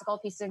a classical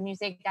piece of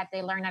music that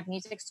they learn at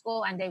music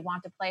school and they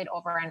want to play it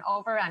over and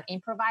over and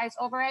improvise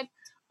over it,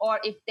 or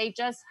if they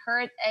just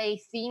heard a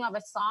theme of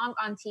a song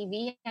on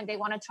TV and they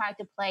want to try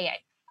to play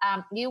it.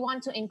 You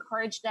want to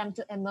encourage them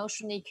to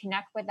emotionally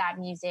connect with that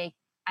music,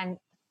 and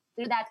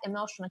through that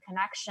emotional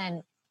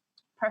connection,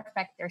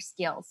 perfect their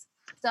skills.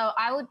 So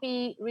I would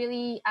be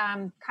really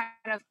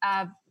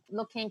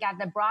looking at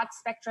the broad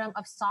spectrum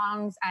of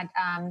songs and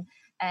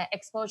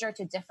exposure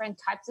to different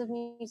types of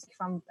music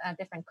from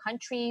different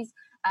countries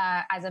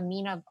as a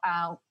mean of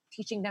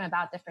teaching them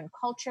about different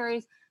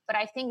cultures. But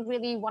I think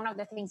really one of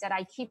the things that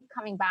I keep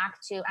coming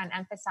back to and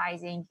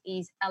emphasizing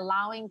is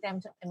allowing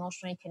them to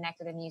emotionally connect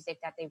to the music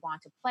that they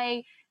want to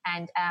play.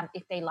 And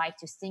if they like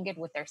to sing it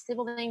with their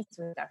siblings,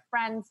 with their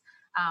friends,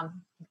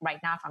 right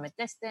now from a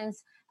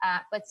distance,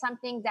 but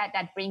something that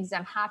brings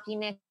them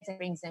happiness and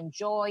brings them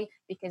joy,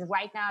 because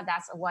right now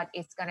that's what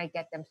is going to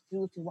get them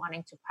through to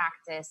wanting to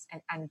practice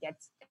and get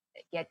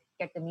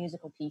the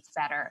musical piece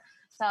better.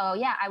 So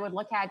yeah, I would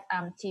look at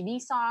TV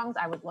songs,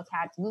 I would look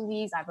at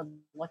movies, I would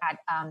look at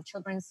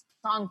children's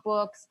song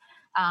books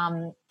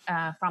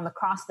from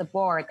across the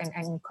board, and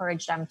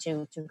encourage them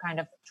to kind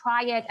of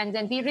try it, and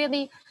then be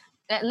really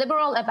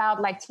liberal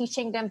about like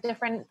teaching them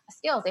different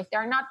skills. If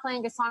they're not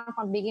playing a song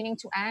from beginning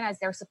to end as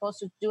they're supposed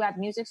to do at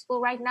music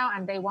school right now,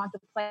 and they want to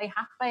play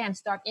halfway and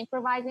start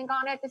improvising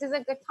on it, this is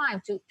a good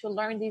time to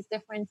learn these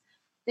different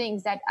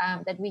things that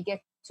we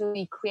get to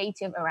be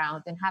creative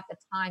around and have the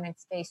time and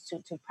space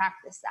to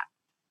practice that.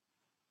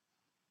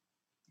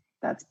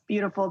 That's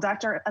beautiful.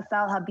 Dr.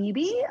 Assal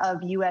Habibi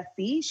of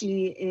USC.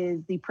 She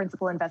is the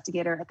principal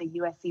investigator at the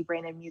USC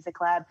Brain and Music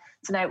Lab.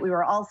 Tonight, we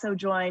were also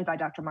joined by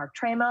Dr. Mark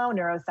Tramo,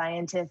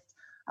 neuroscientist,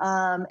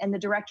 and the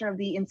director of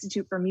the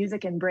Institute for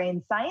Music and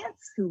Brain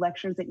Science, who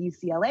lectures at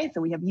UCLA.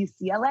 So we have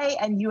UCLA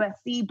and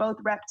USC both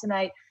rep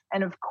tonight.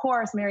 And of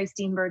course, Mary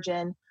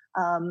Steenburgen,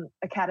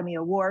 Academy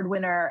Award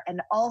winner,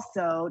 and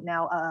also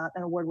now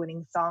an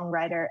award-winning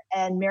songwriter.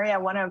 And Mary, I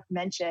want to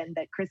mention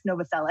that Chris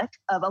Novoselic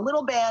of a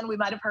little band we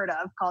might have heard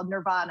of called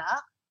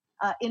Nirvana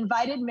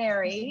invited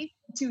Mary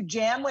to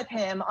jam with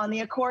him on the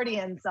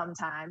accordion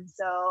sometime.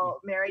 So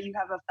Mary, you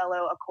have a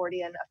fellow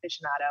accordion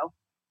aficionado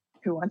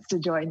who wants to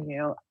join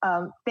you.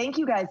 Thank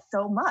you guys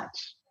so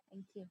much.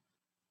 Thank you.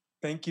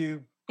 Thank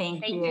you.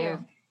 Thank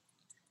you.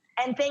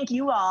 And thank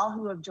you all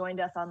who have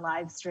joined us on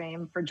live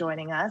stream for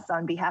joining us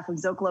on behalf of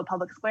Zócalo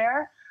Public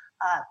Square.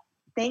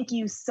 Thank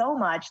you so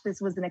much.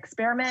 This was an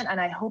experiment, and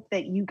I hope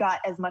that you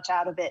got as much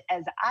out of it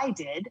as I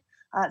did.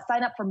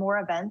 Sign up for more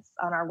events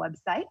on our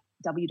website,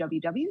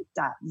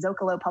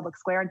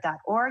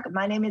 www.zocalopublicsquare.org.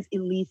 My name is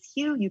Elise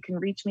Hugh. You can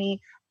reach me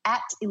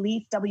at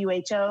Elise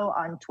WHO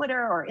on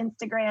Twitter or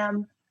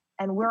Instagram,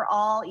 and we're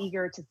all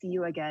eager to see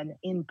you again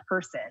in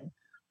person.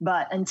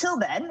 But until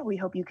then, we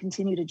hope you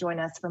continue to join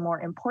us for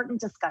more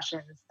important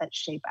discussions that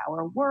shape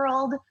our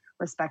world,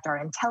 respect our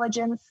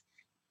intelligence,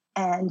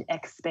 and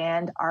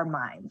expand our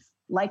minds,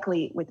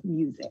 likely with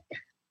music.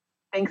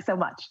 Thanks so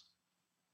much.